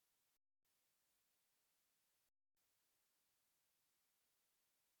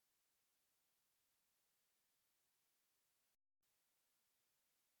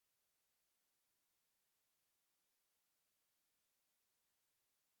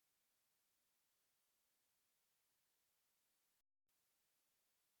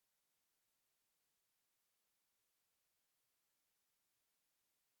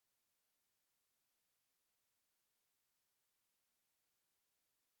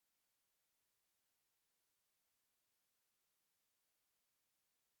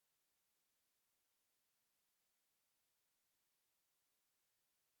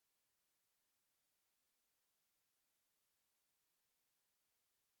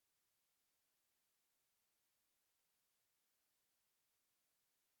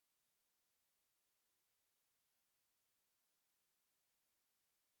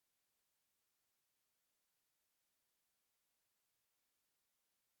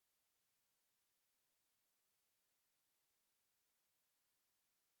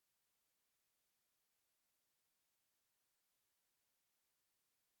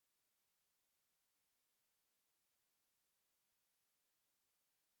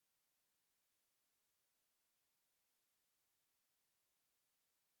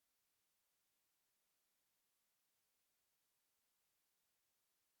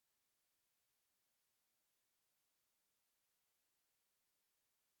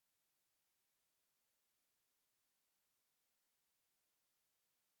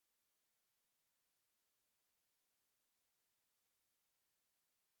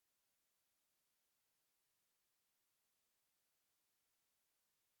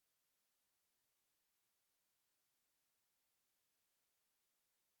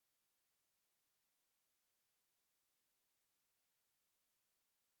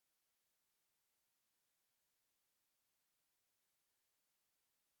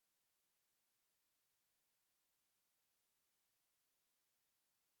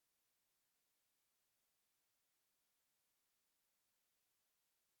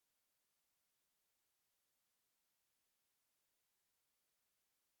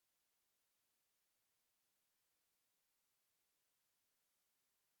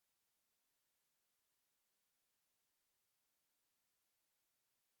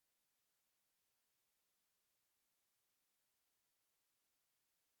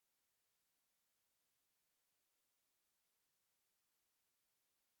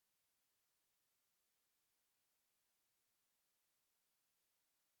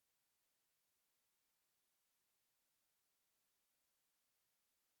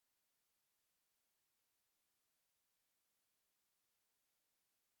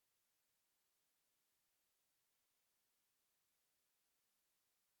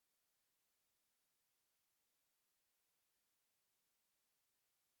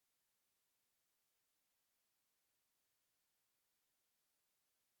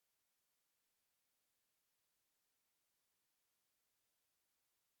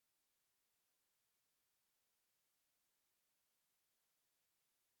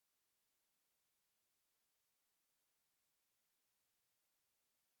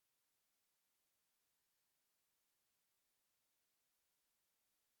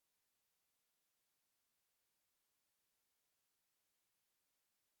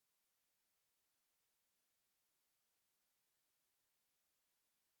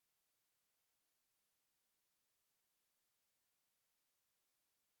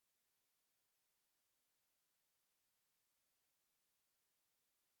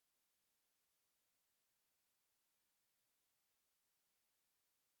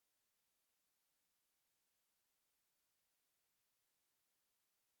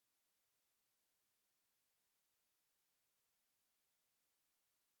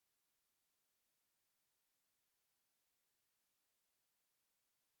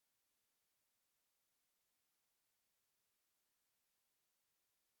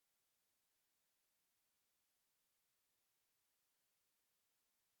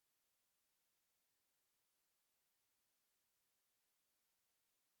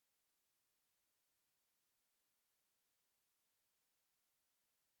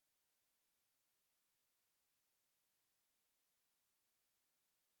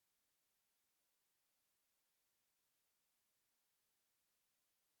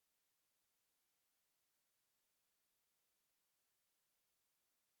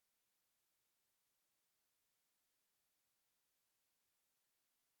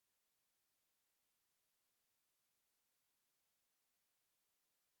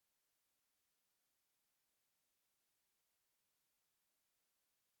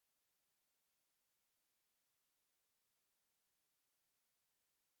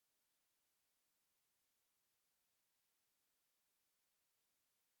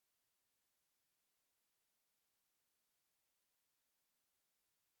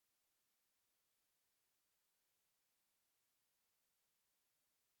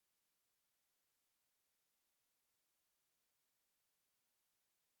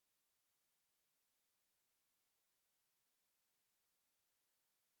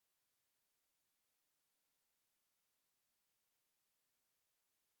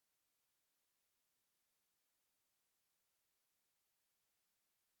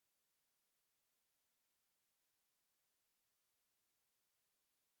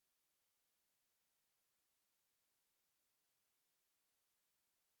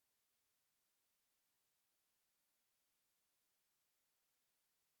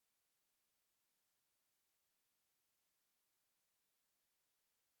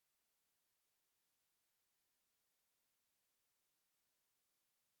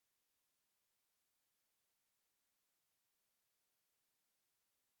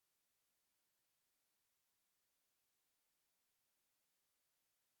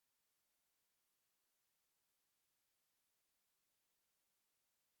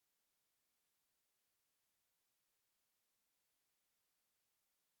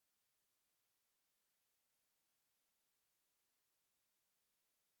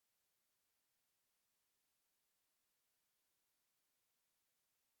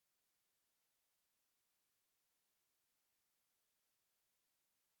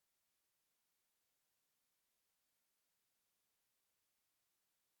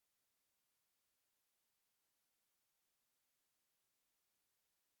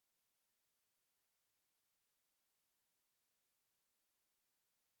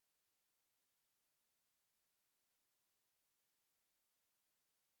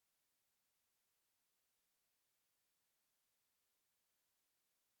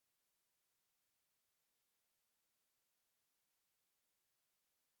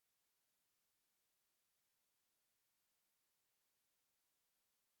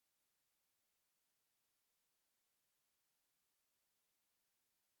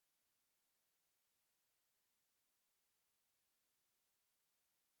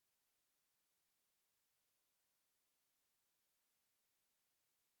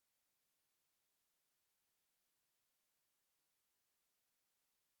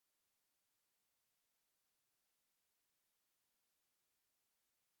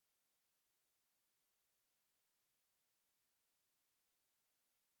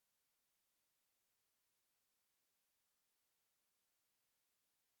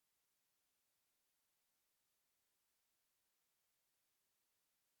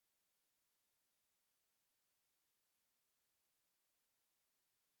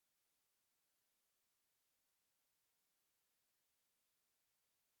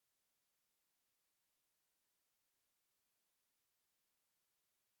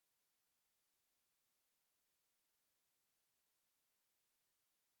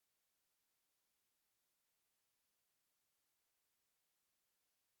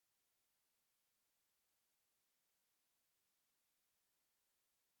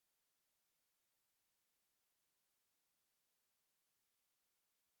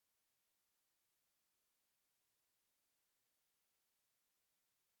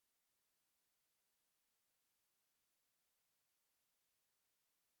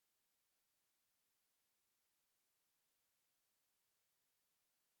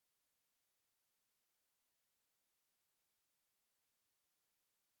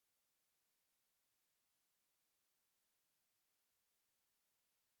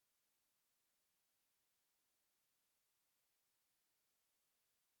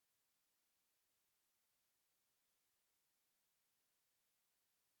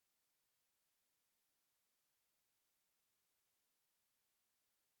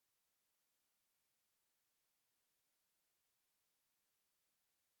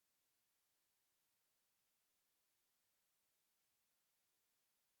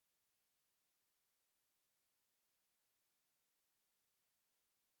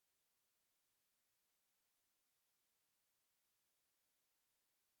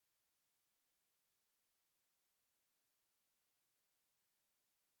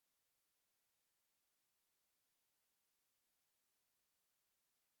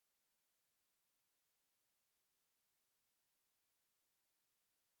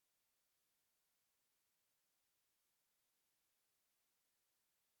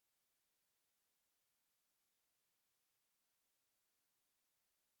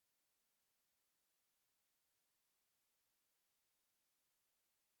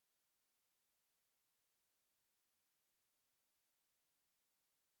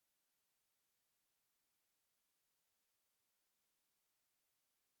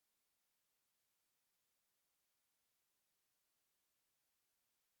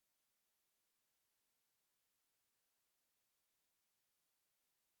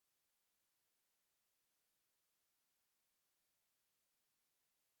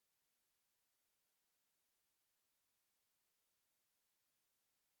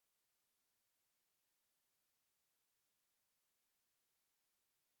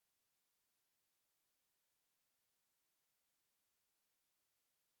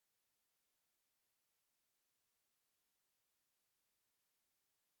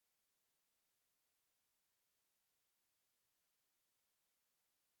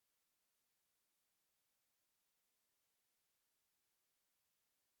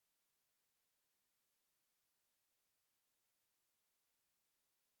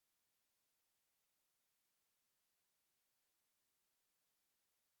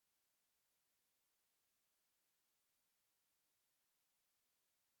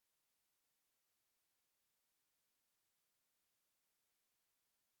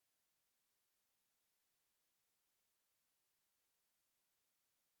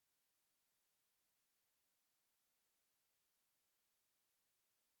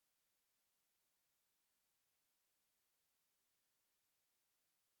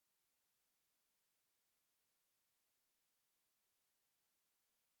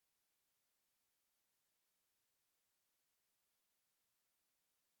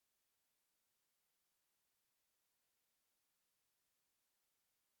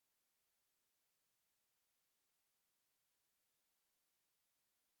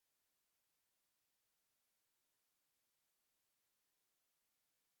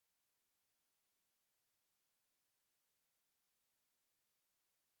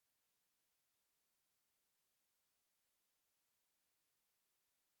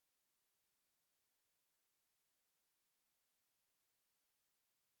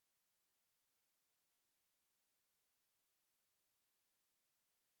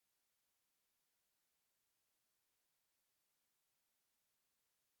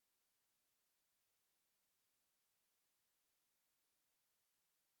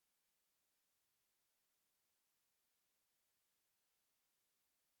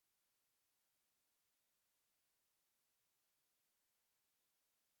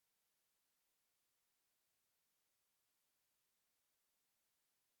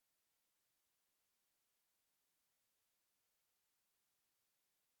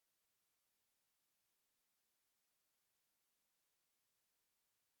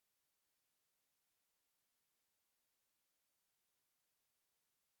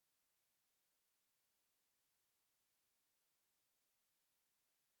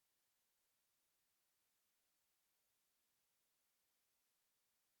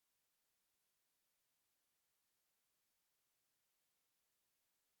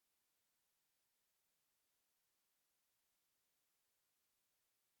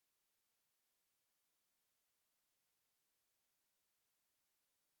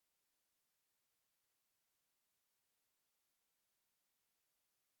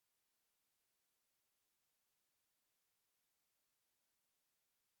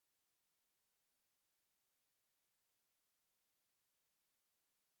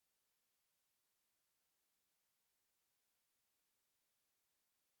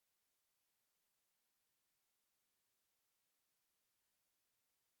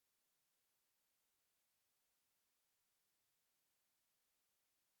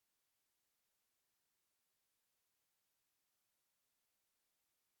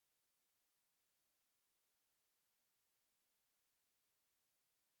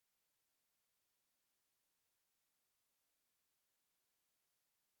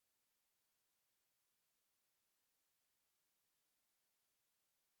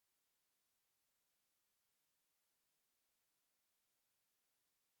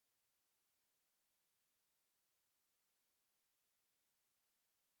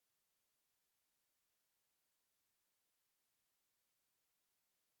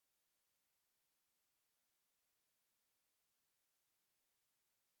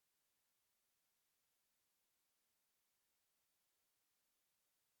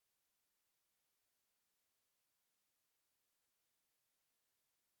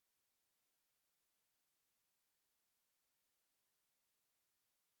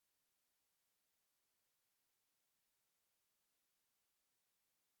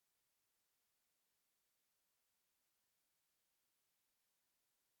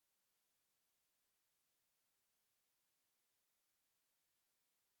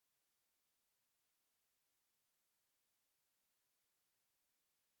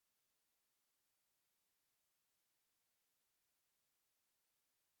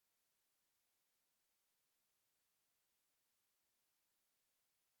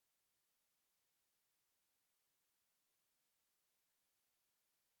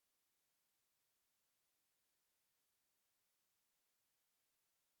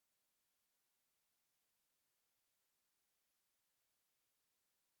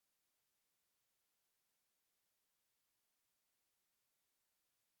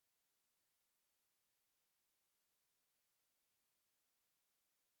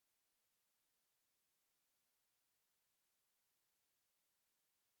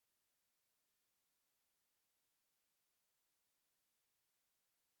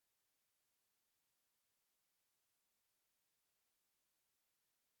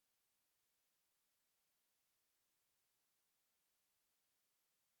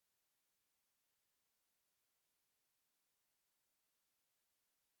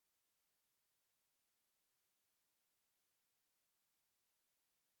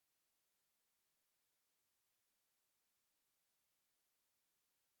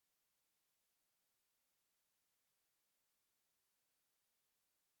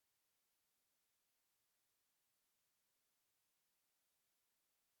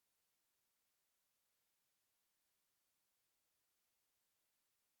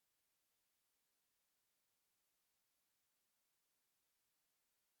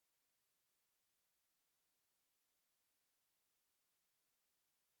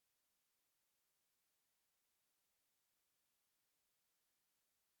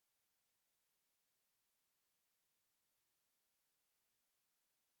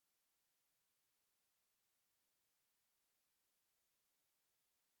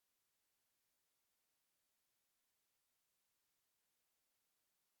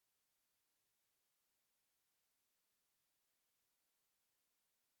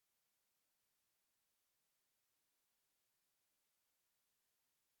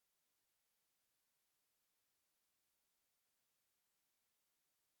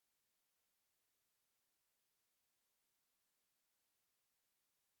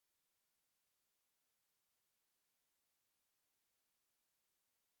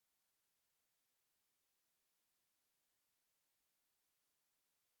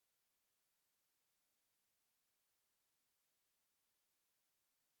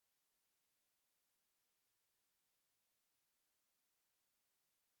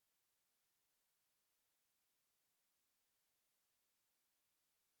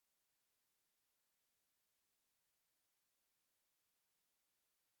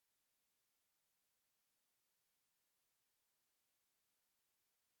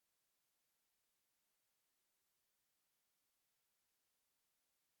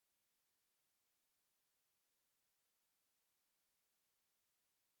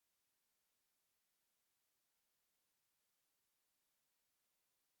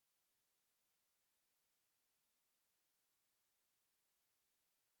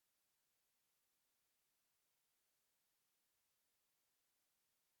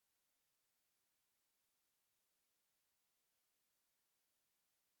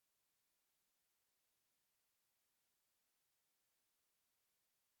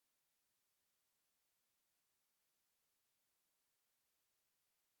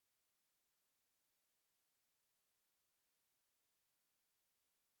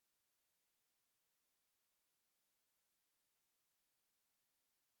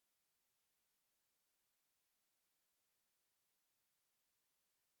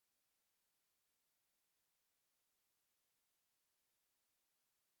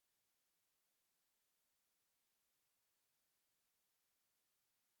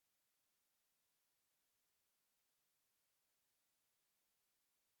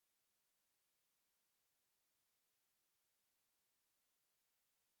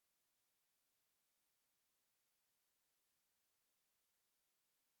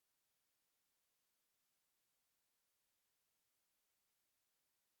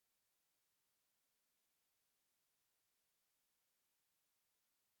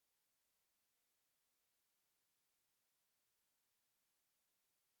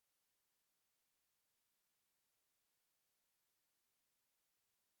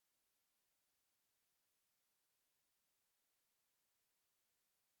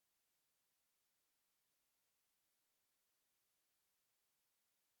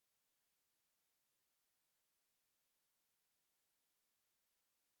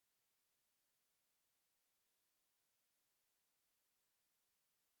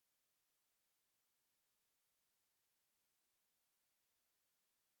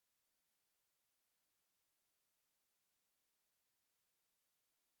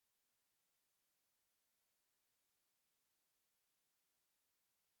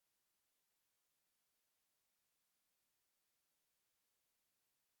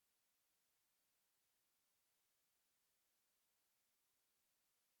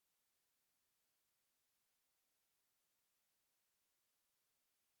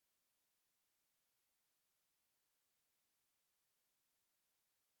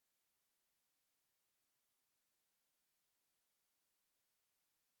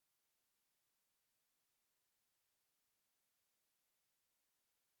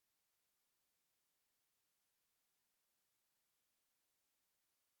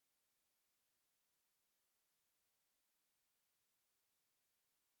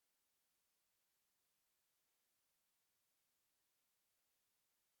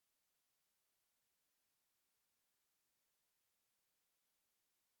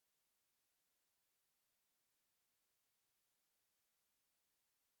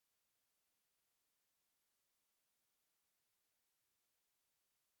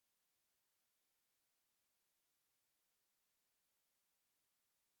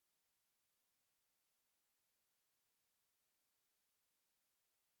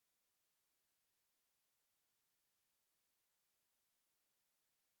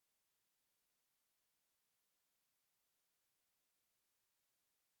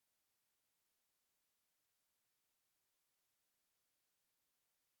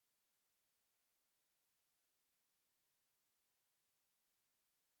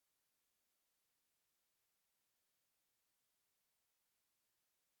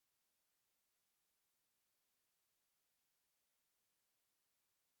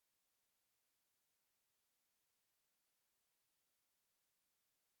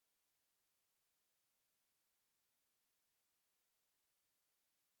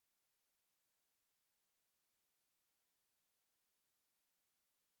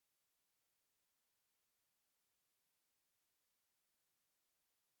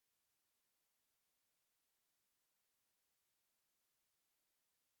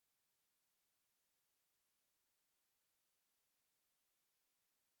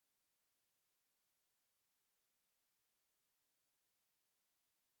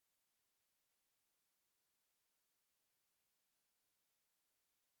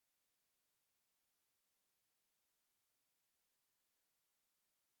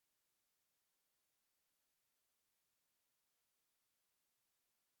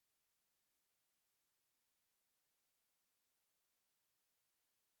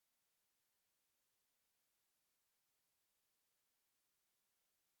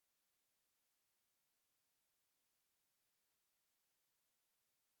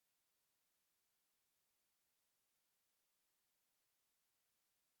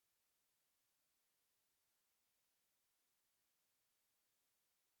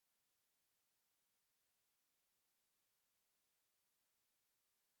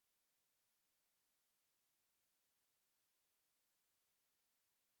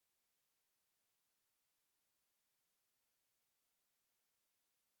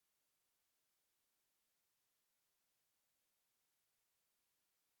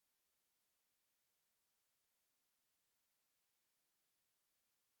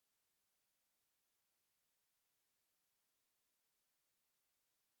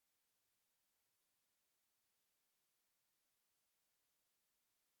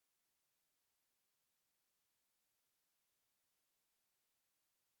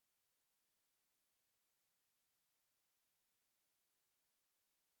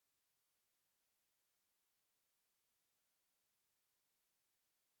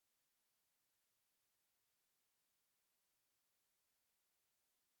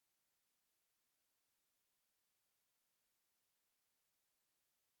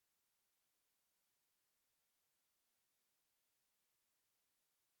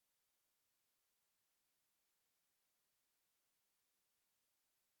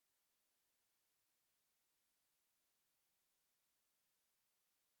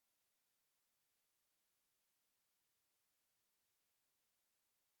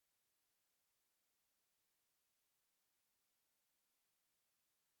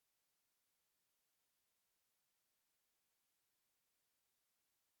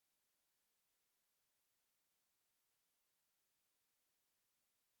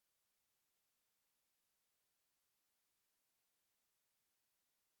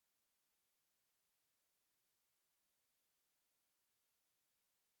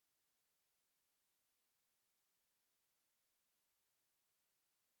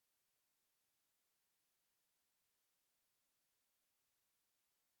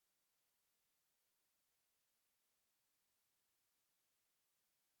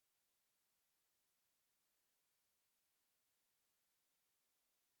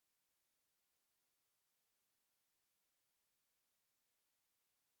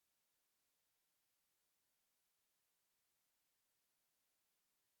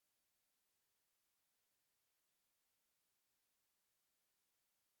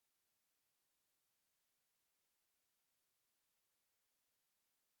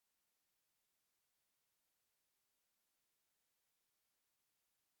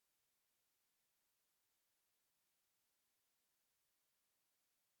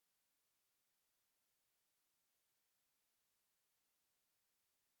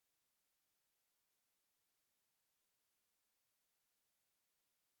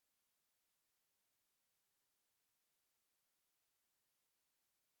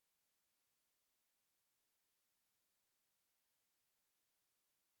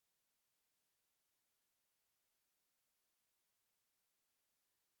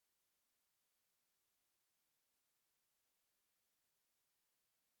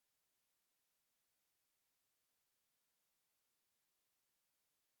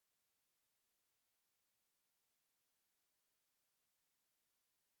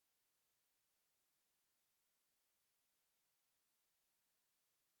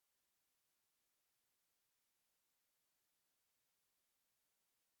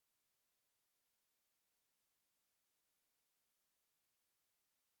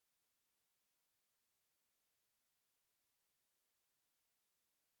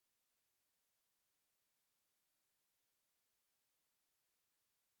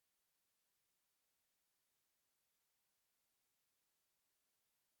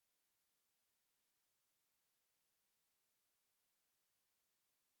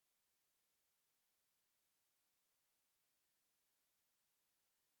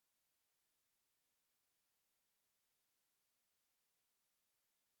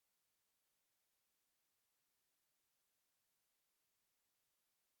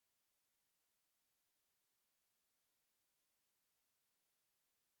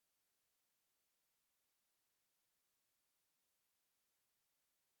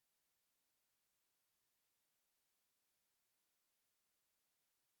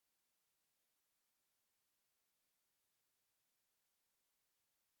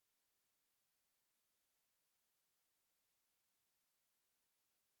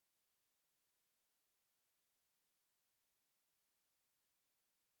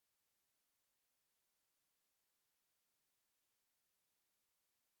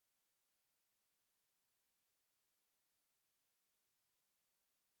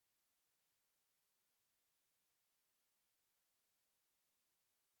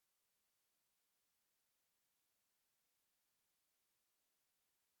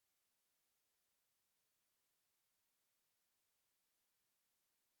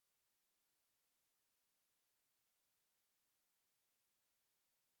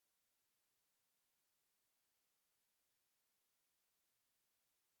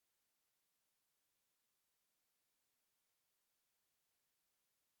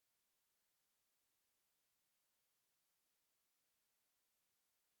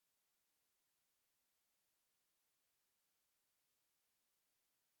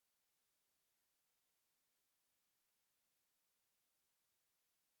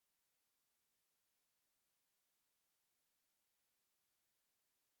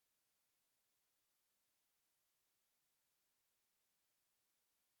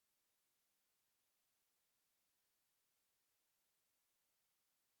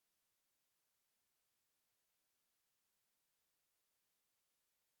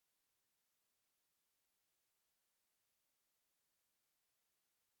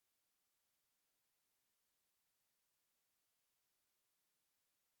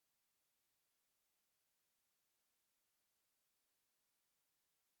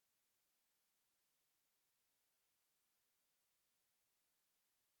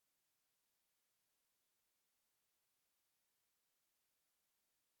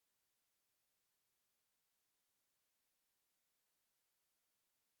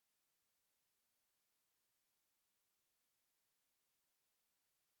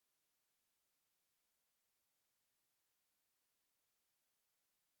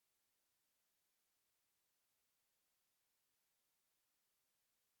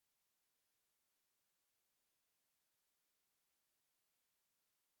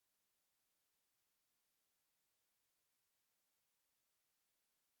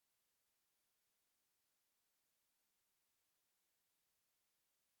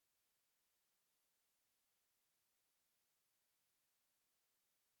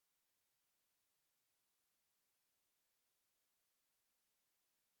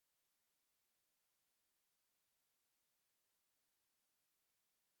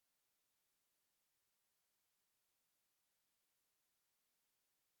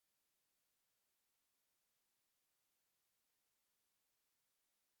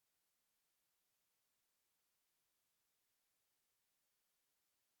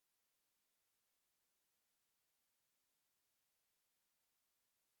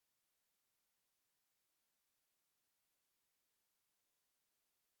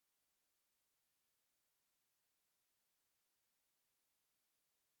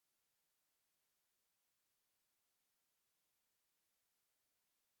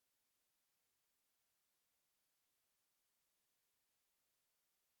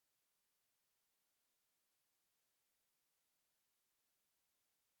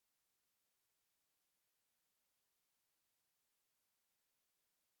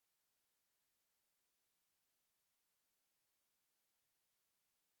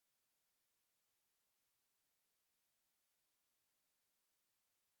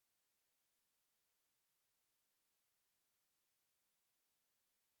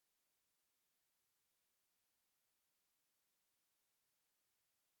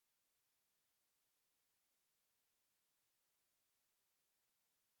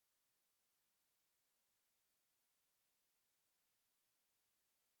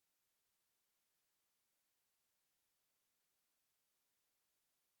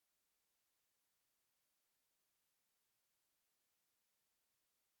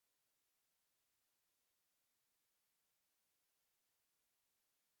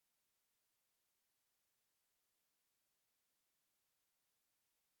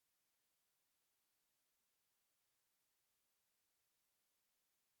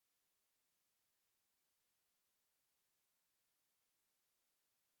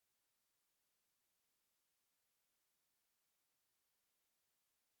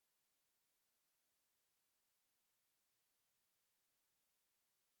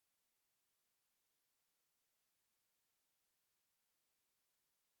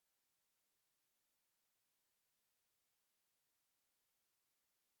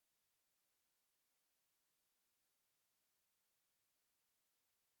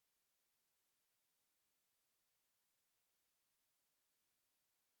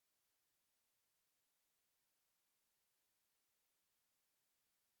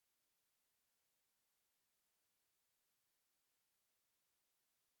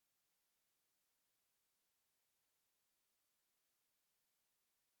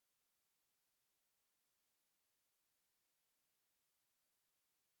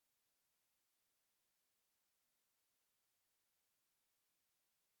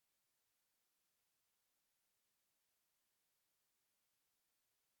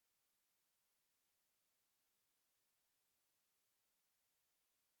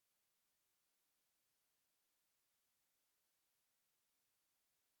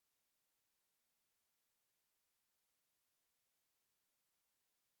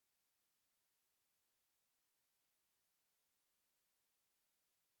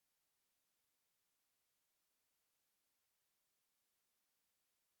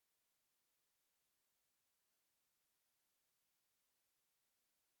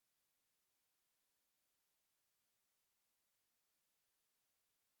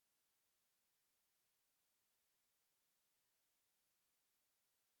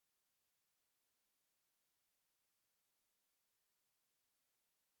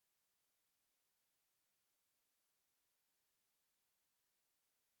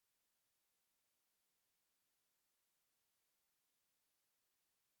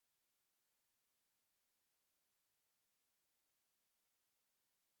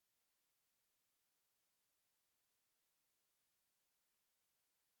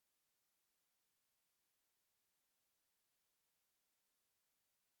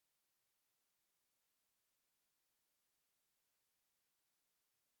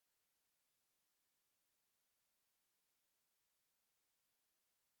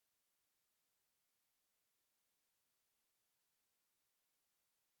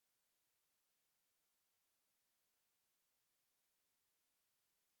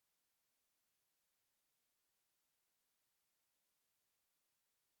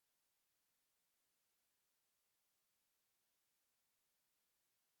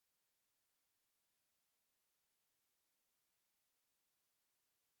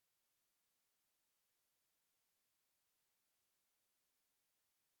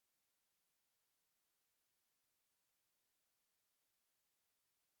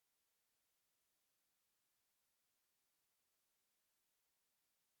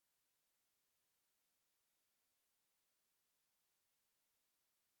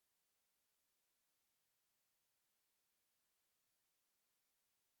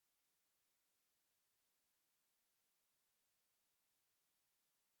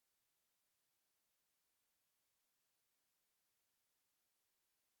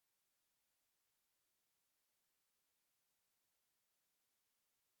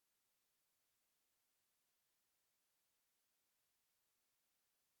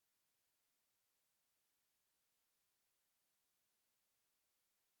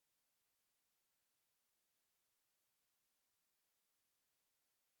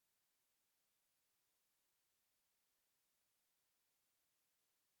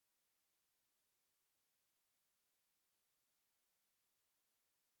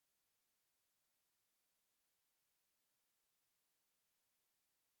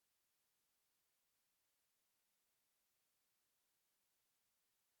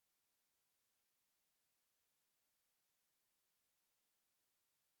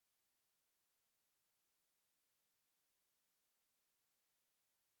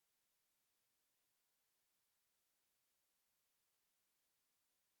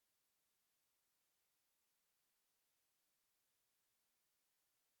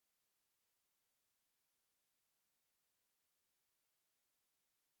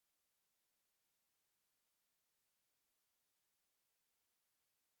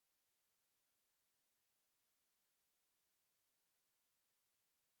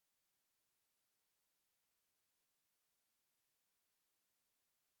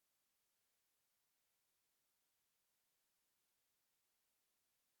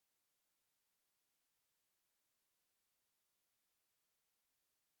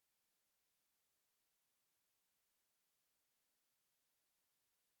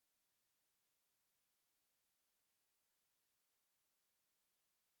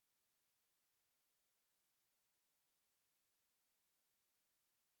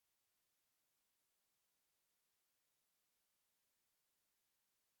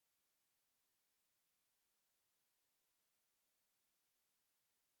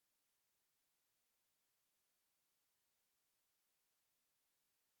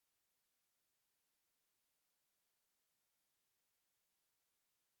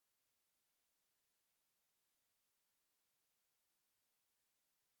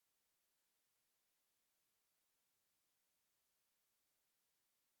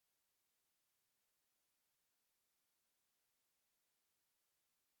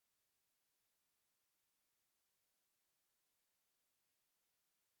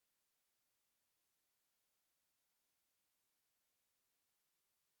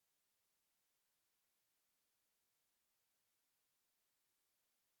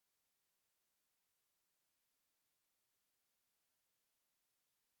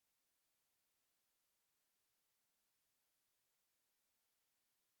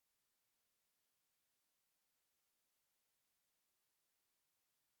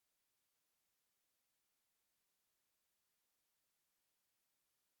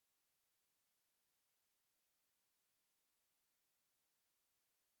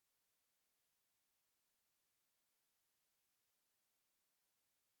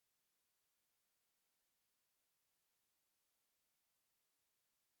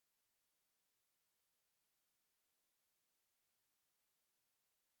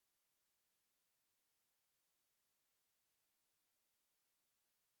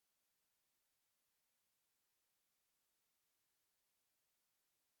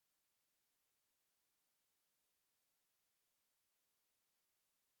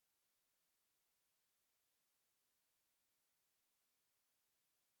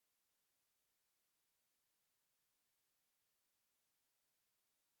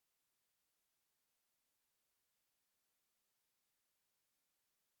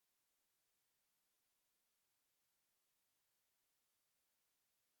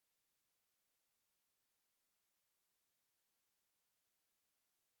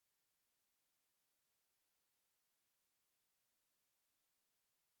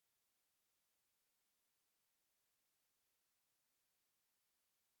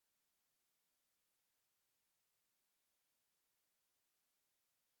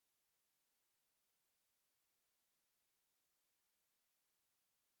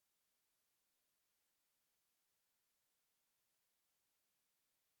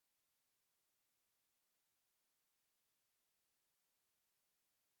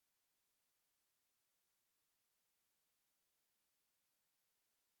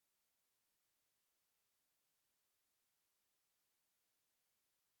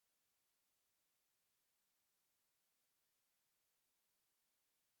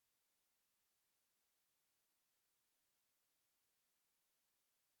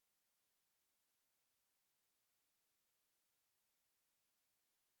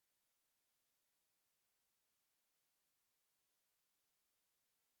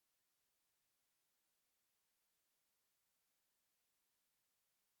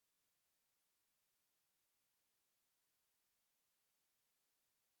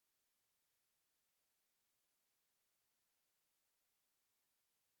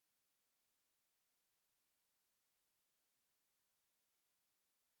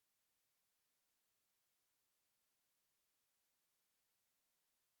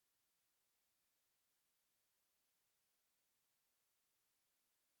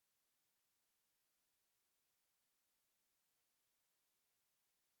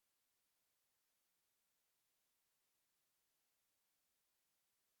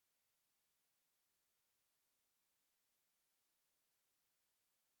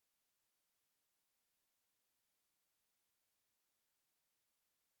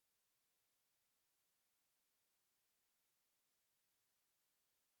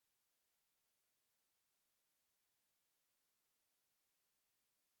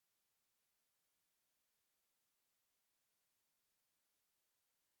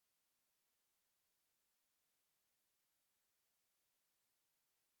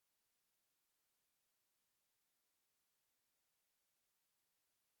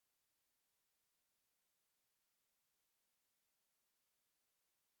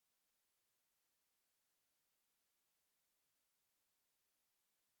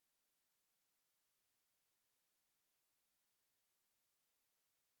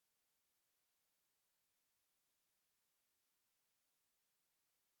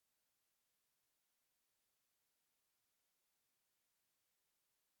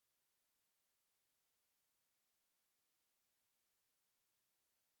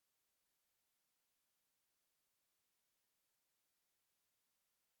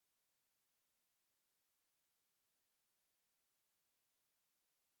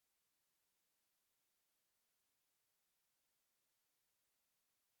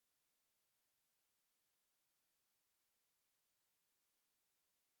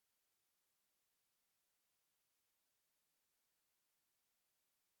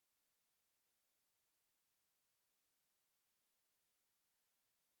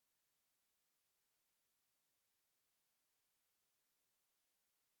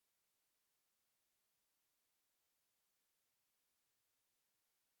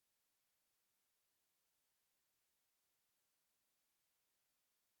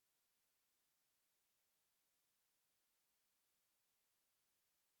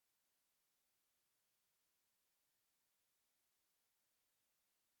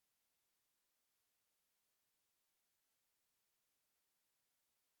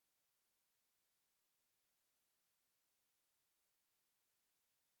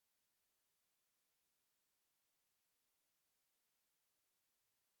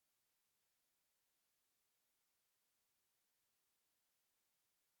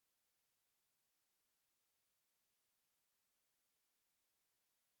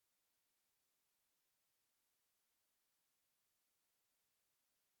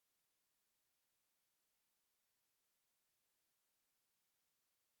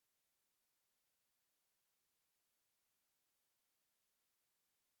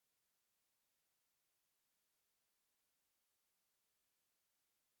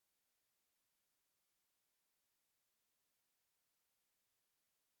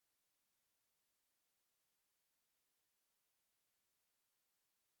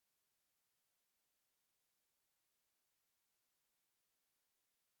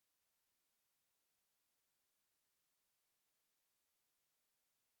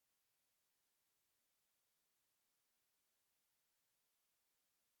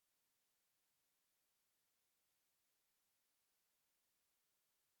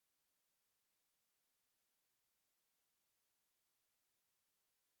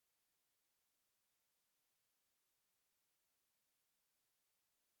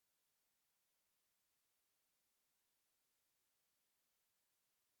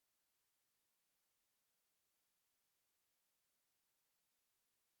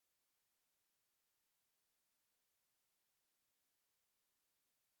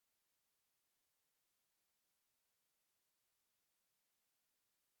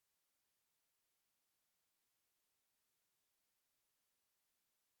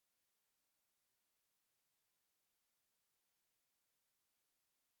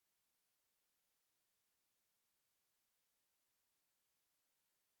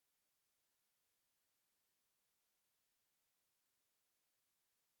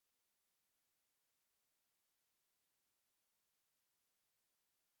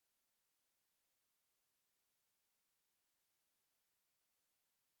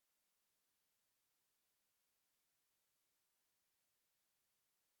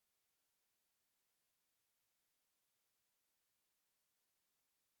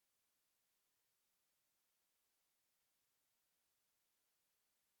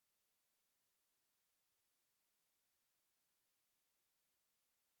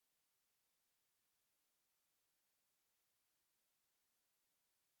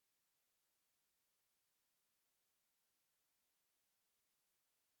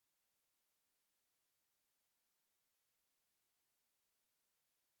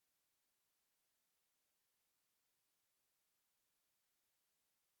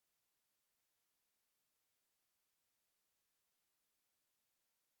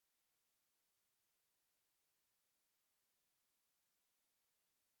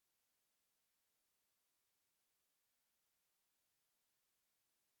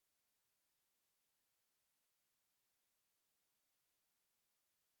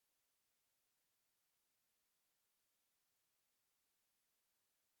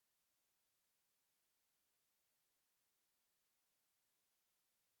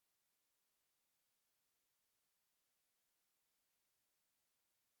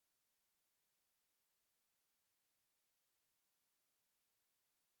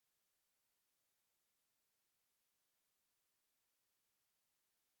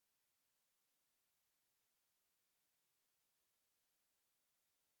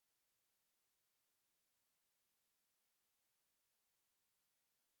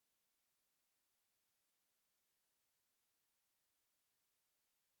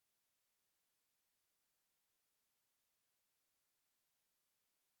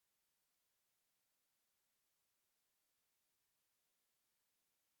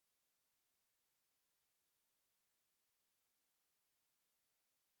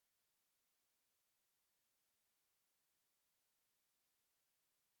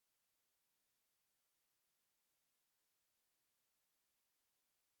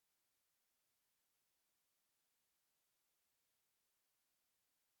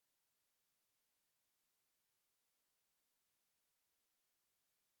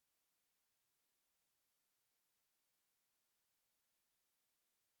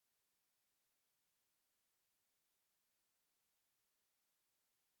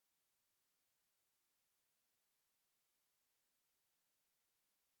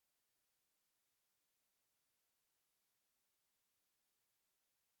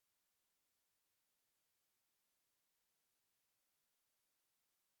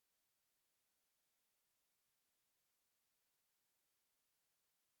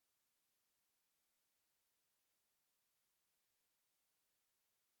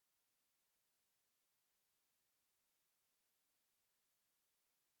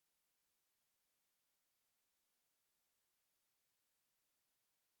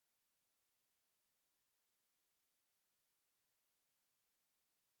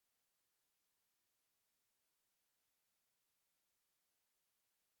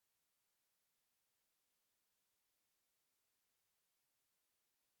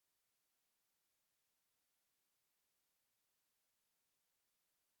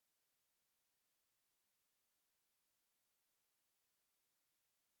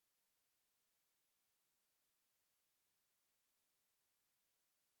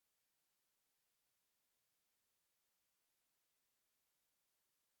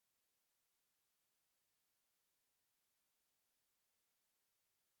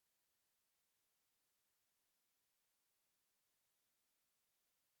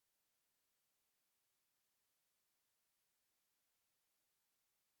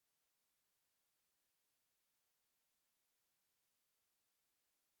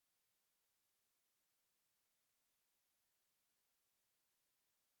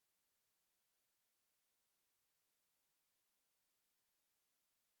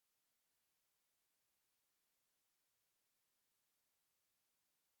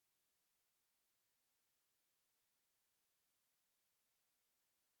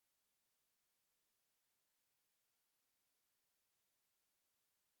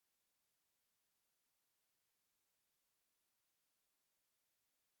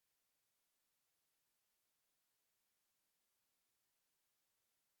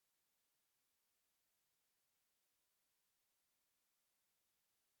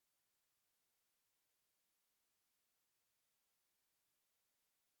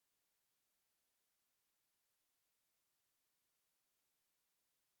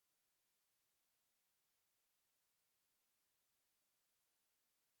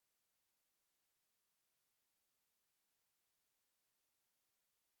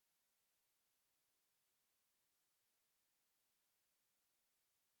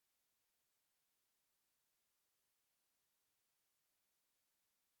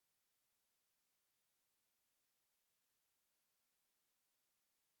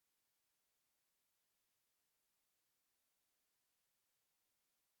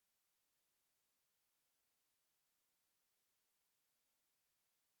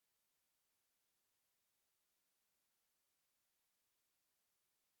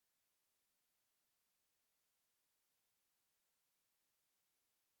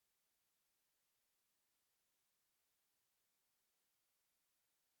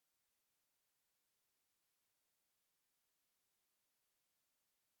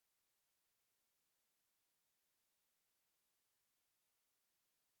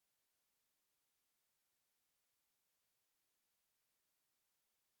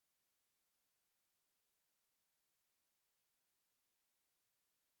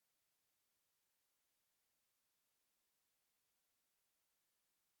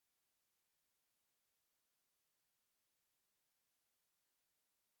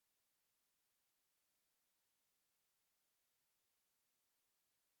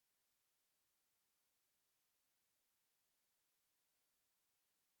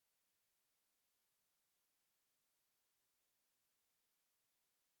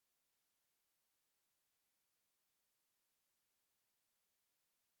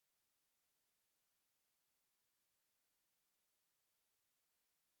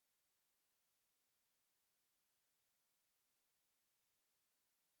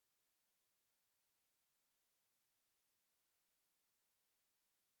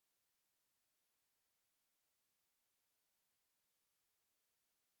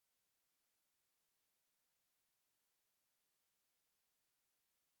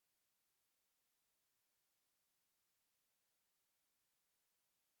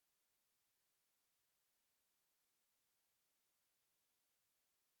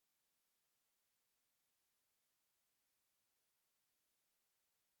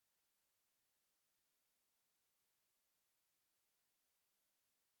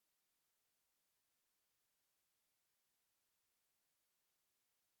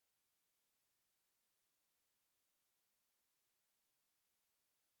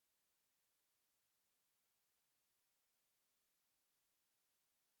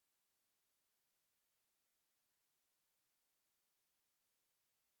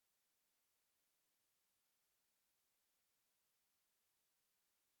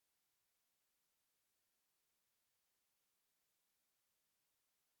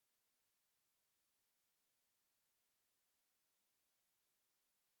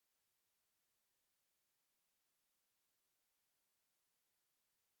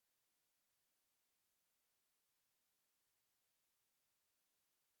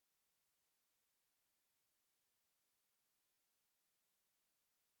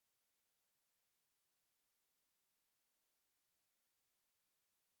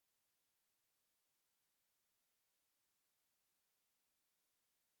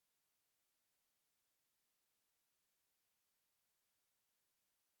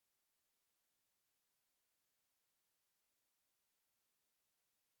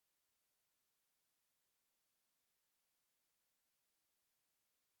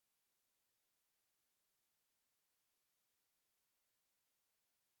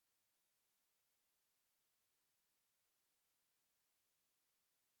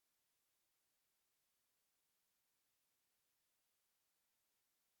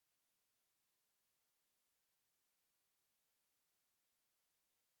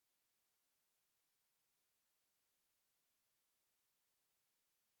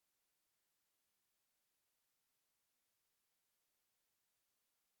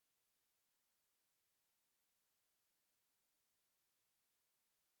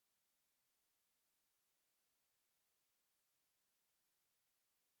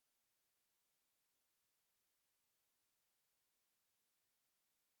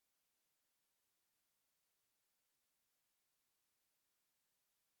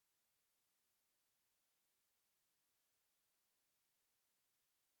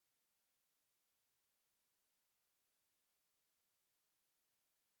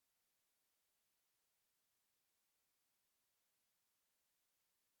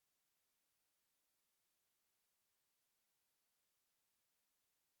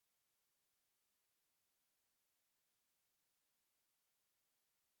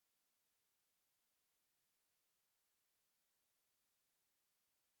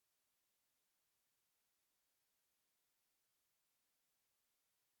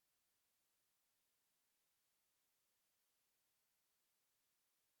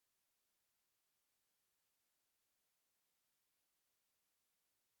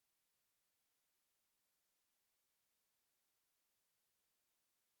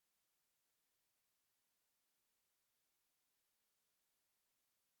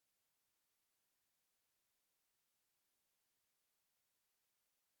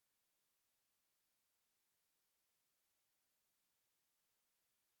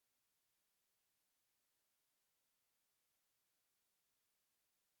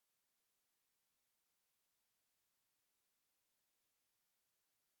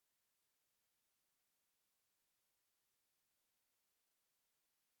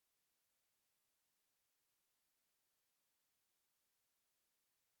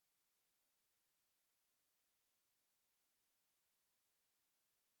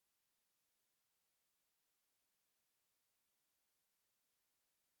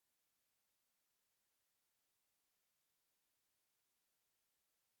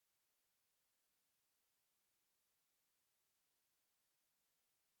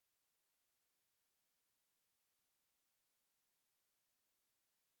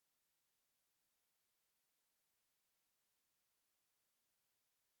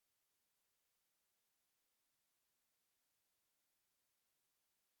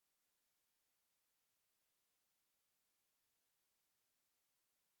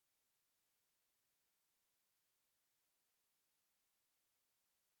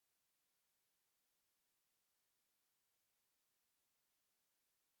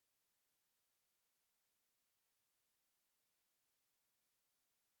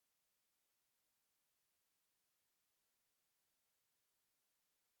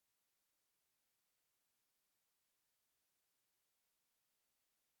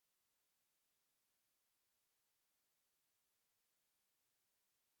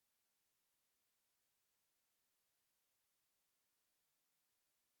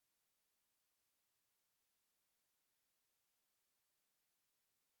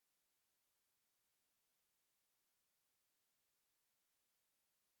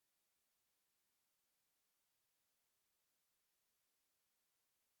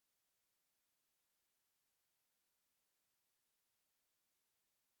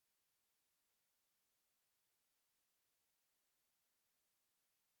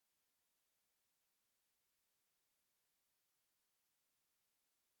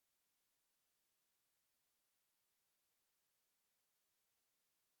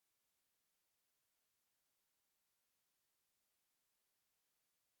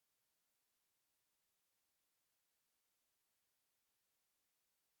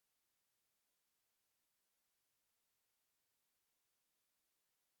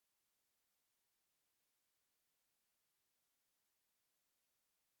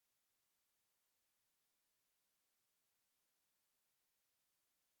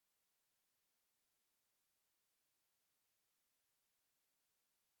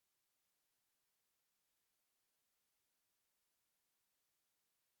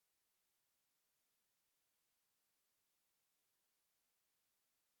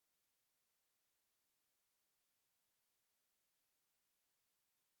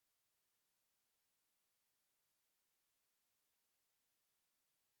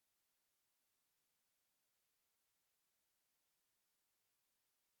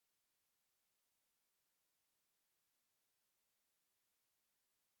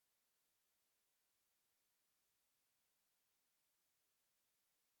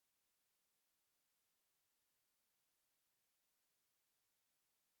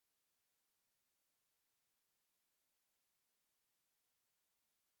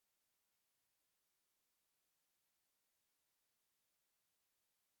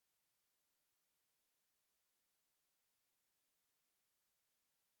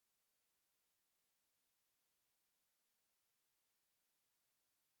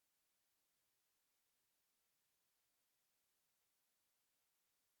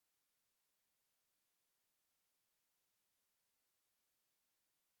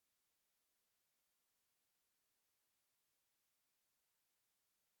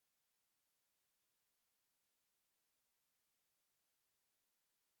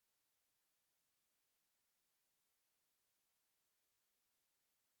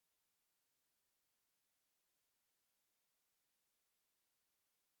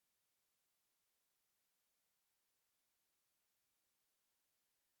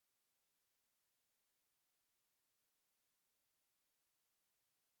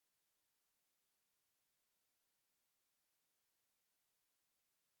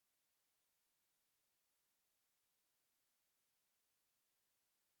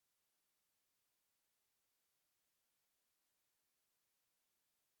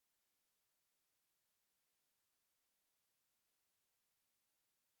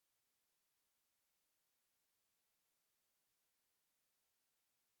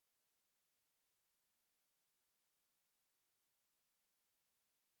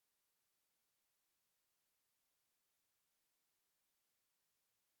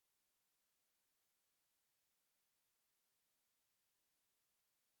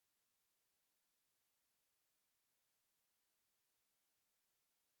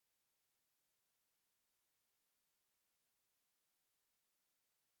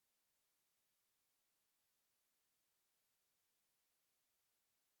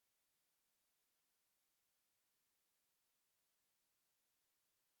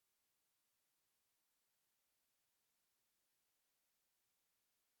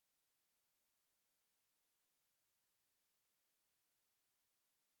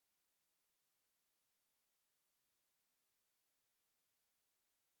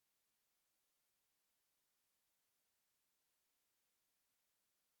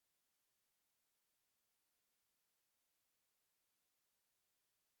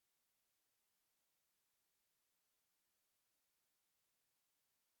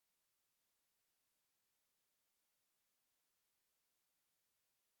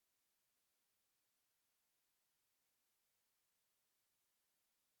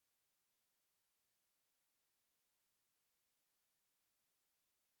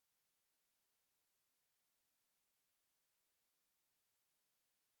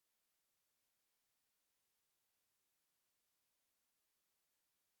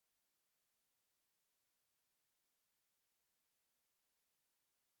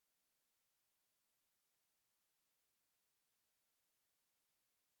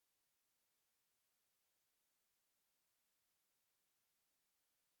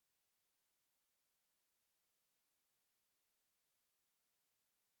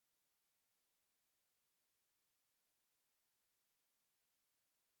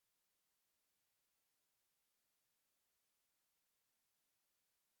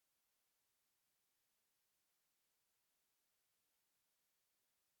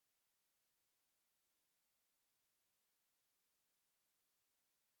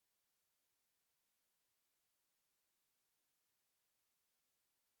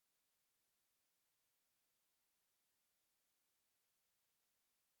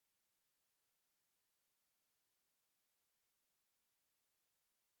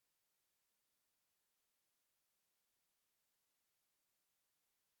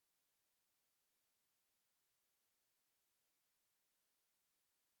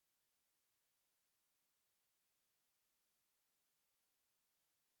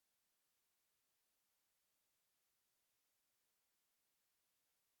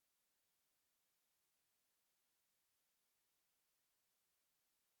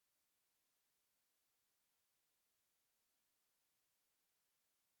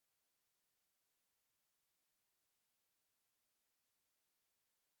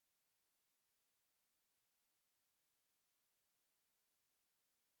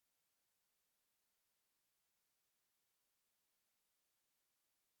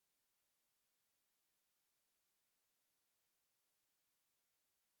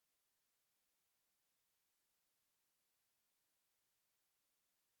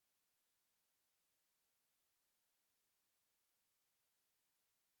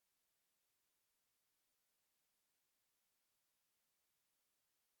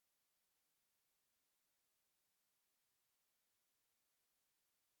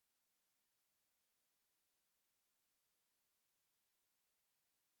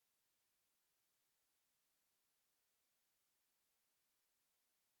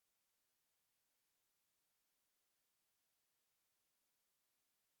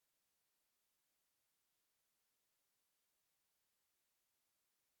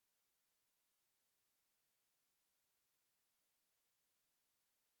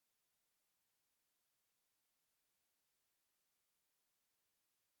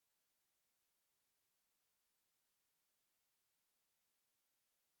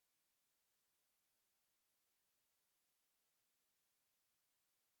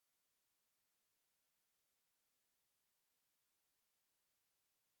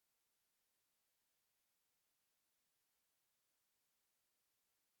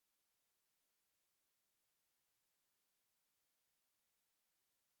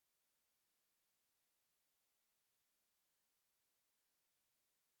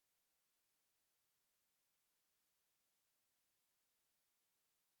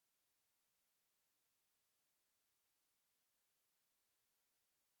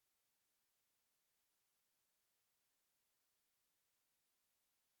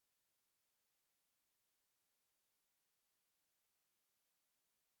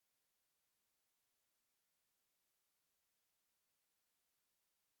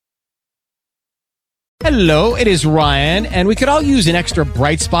 Hello, it is Ryan, and we could all use an extra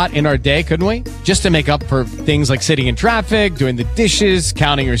bright spot in our day, couldn't we? Just to make up for things like sitting in traffic, doing the dishes,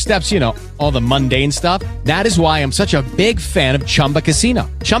 counting your steps, all the mundane stuff. That is why I'm such a big fan of Chumba Casino.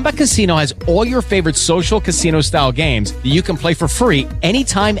 Chumba Casino has all your favorite social casino-style games that you can play for free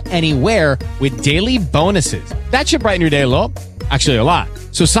anytime, anywhere with daily bonuses. That should brighten your day a little. Actually, a lot.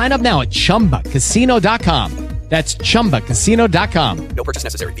 So sign up now at ChumbaCasino.com. That's ChumbaCasino.com. No purchase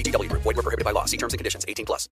necessary. VGW Group. Void where prohibited by law. See terms and conditions. 18+.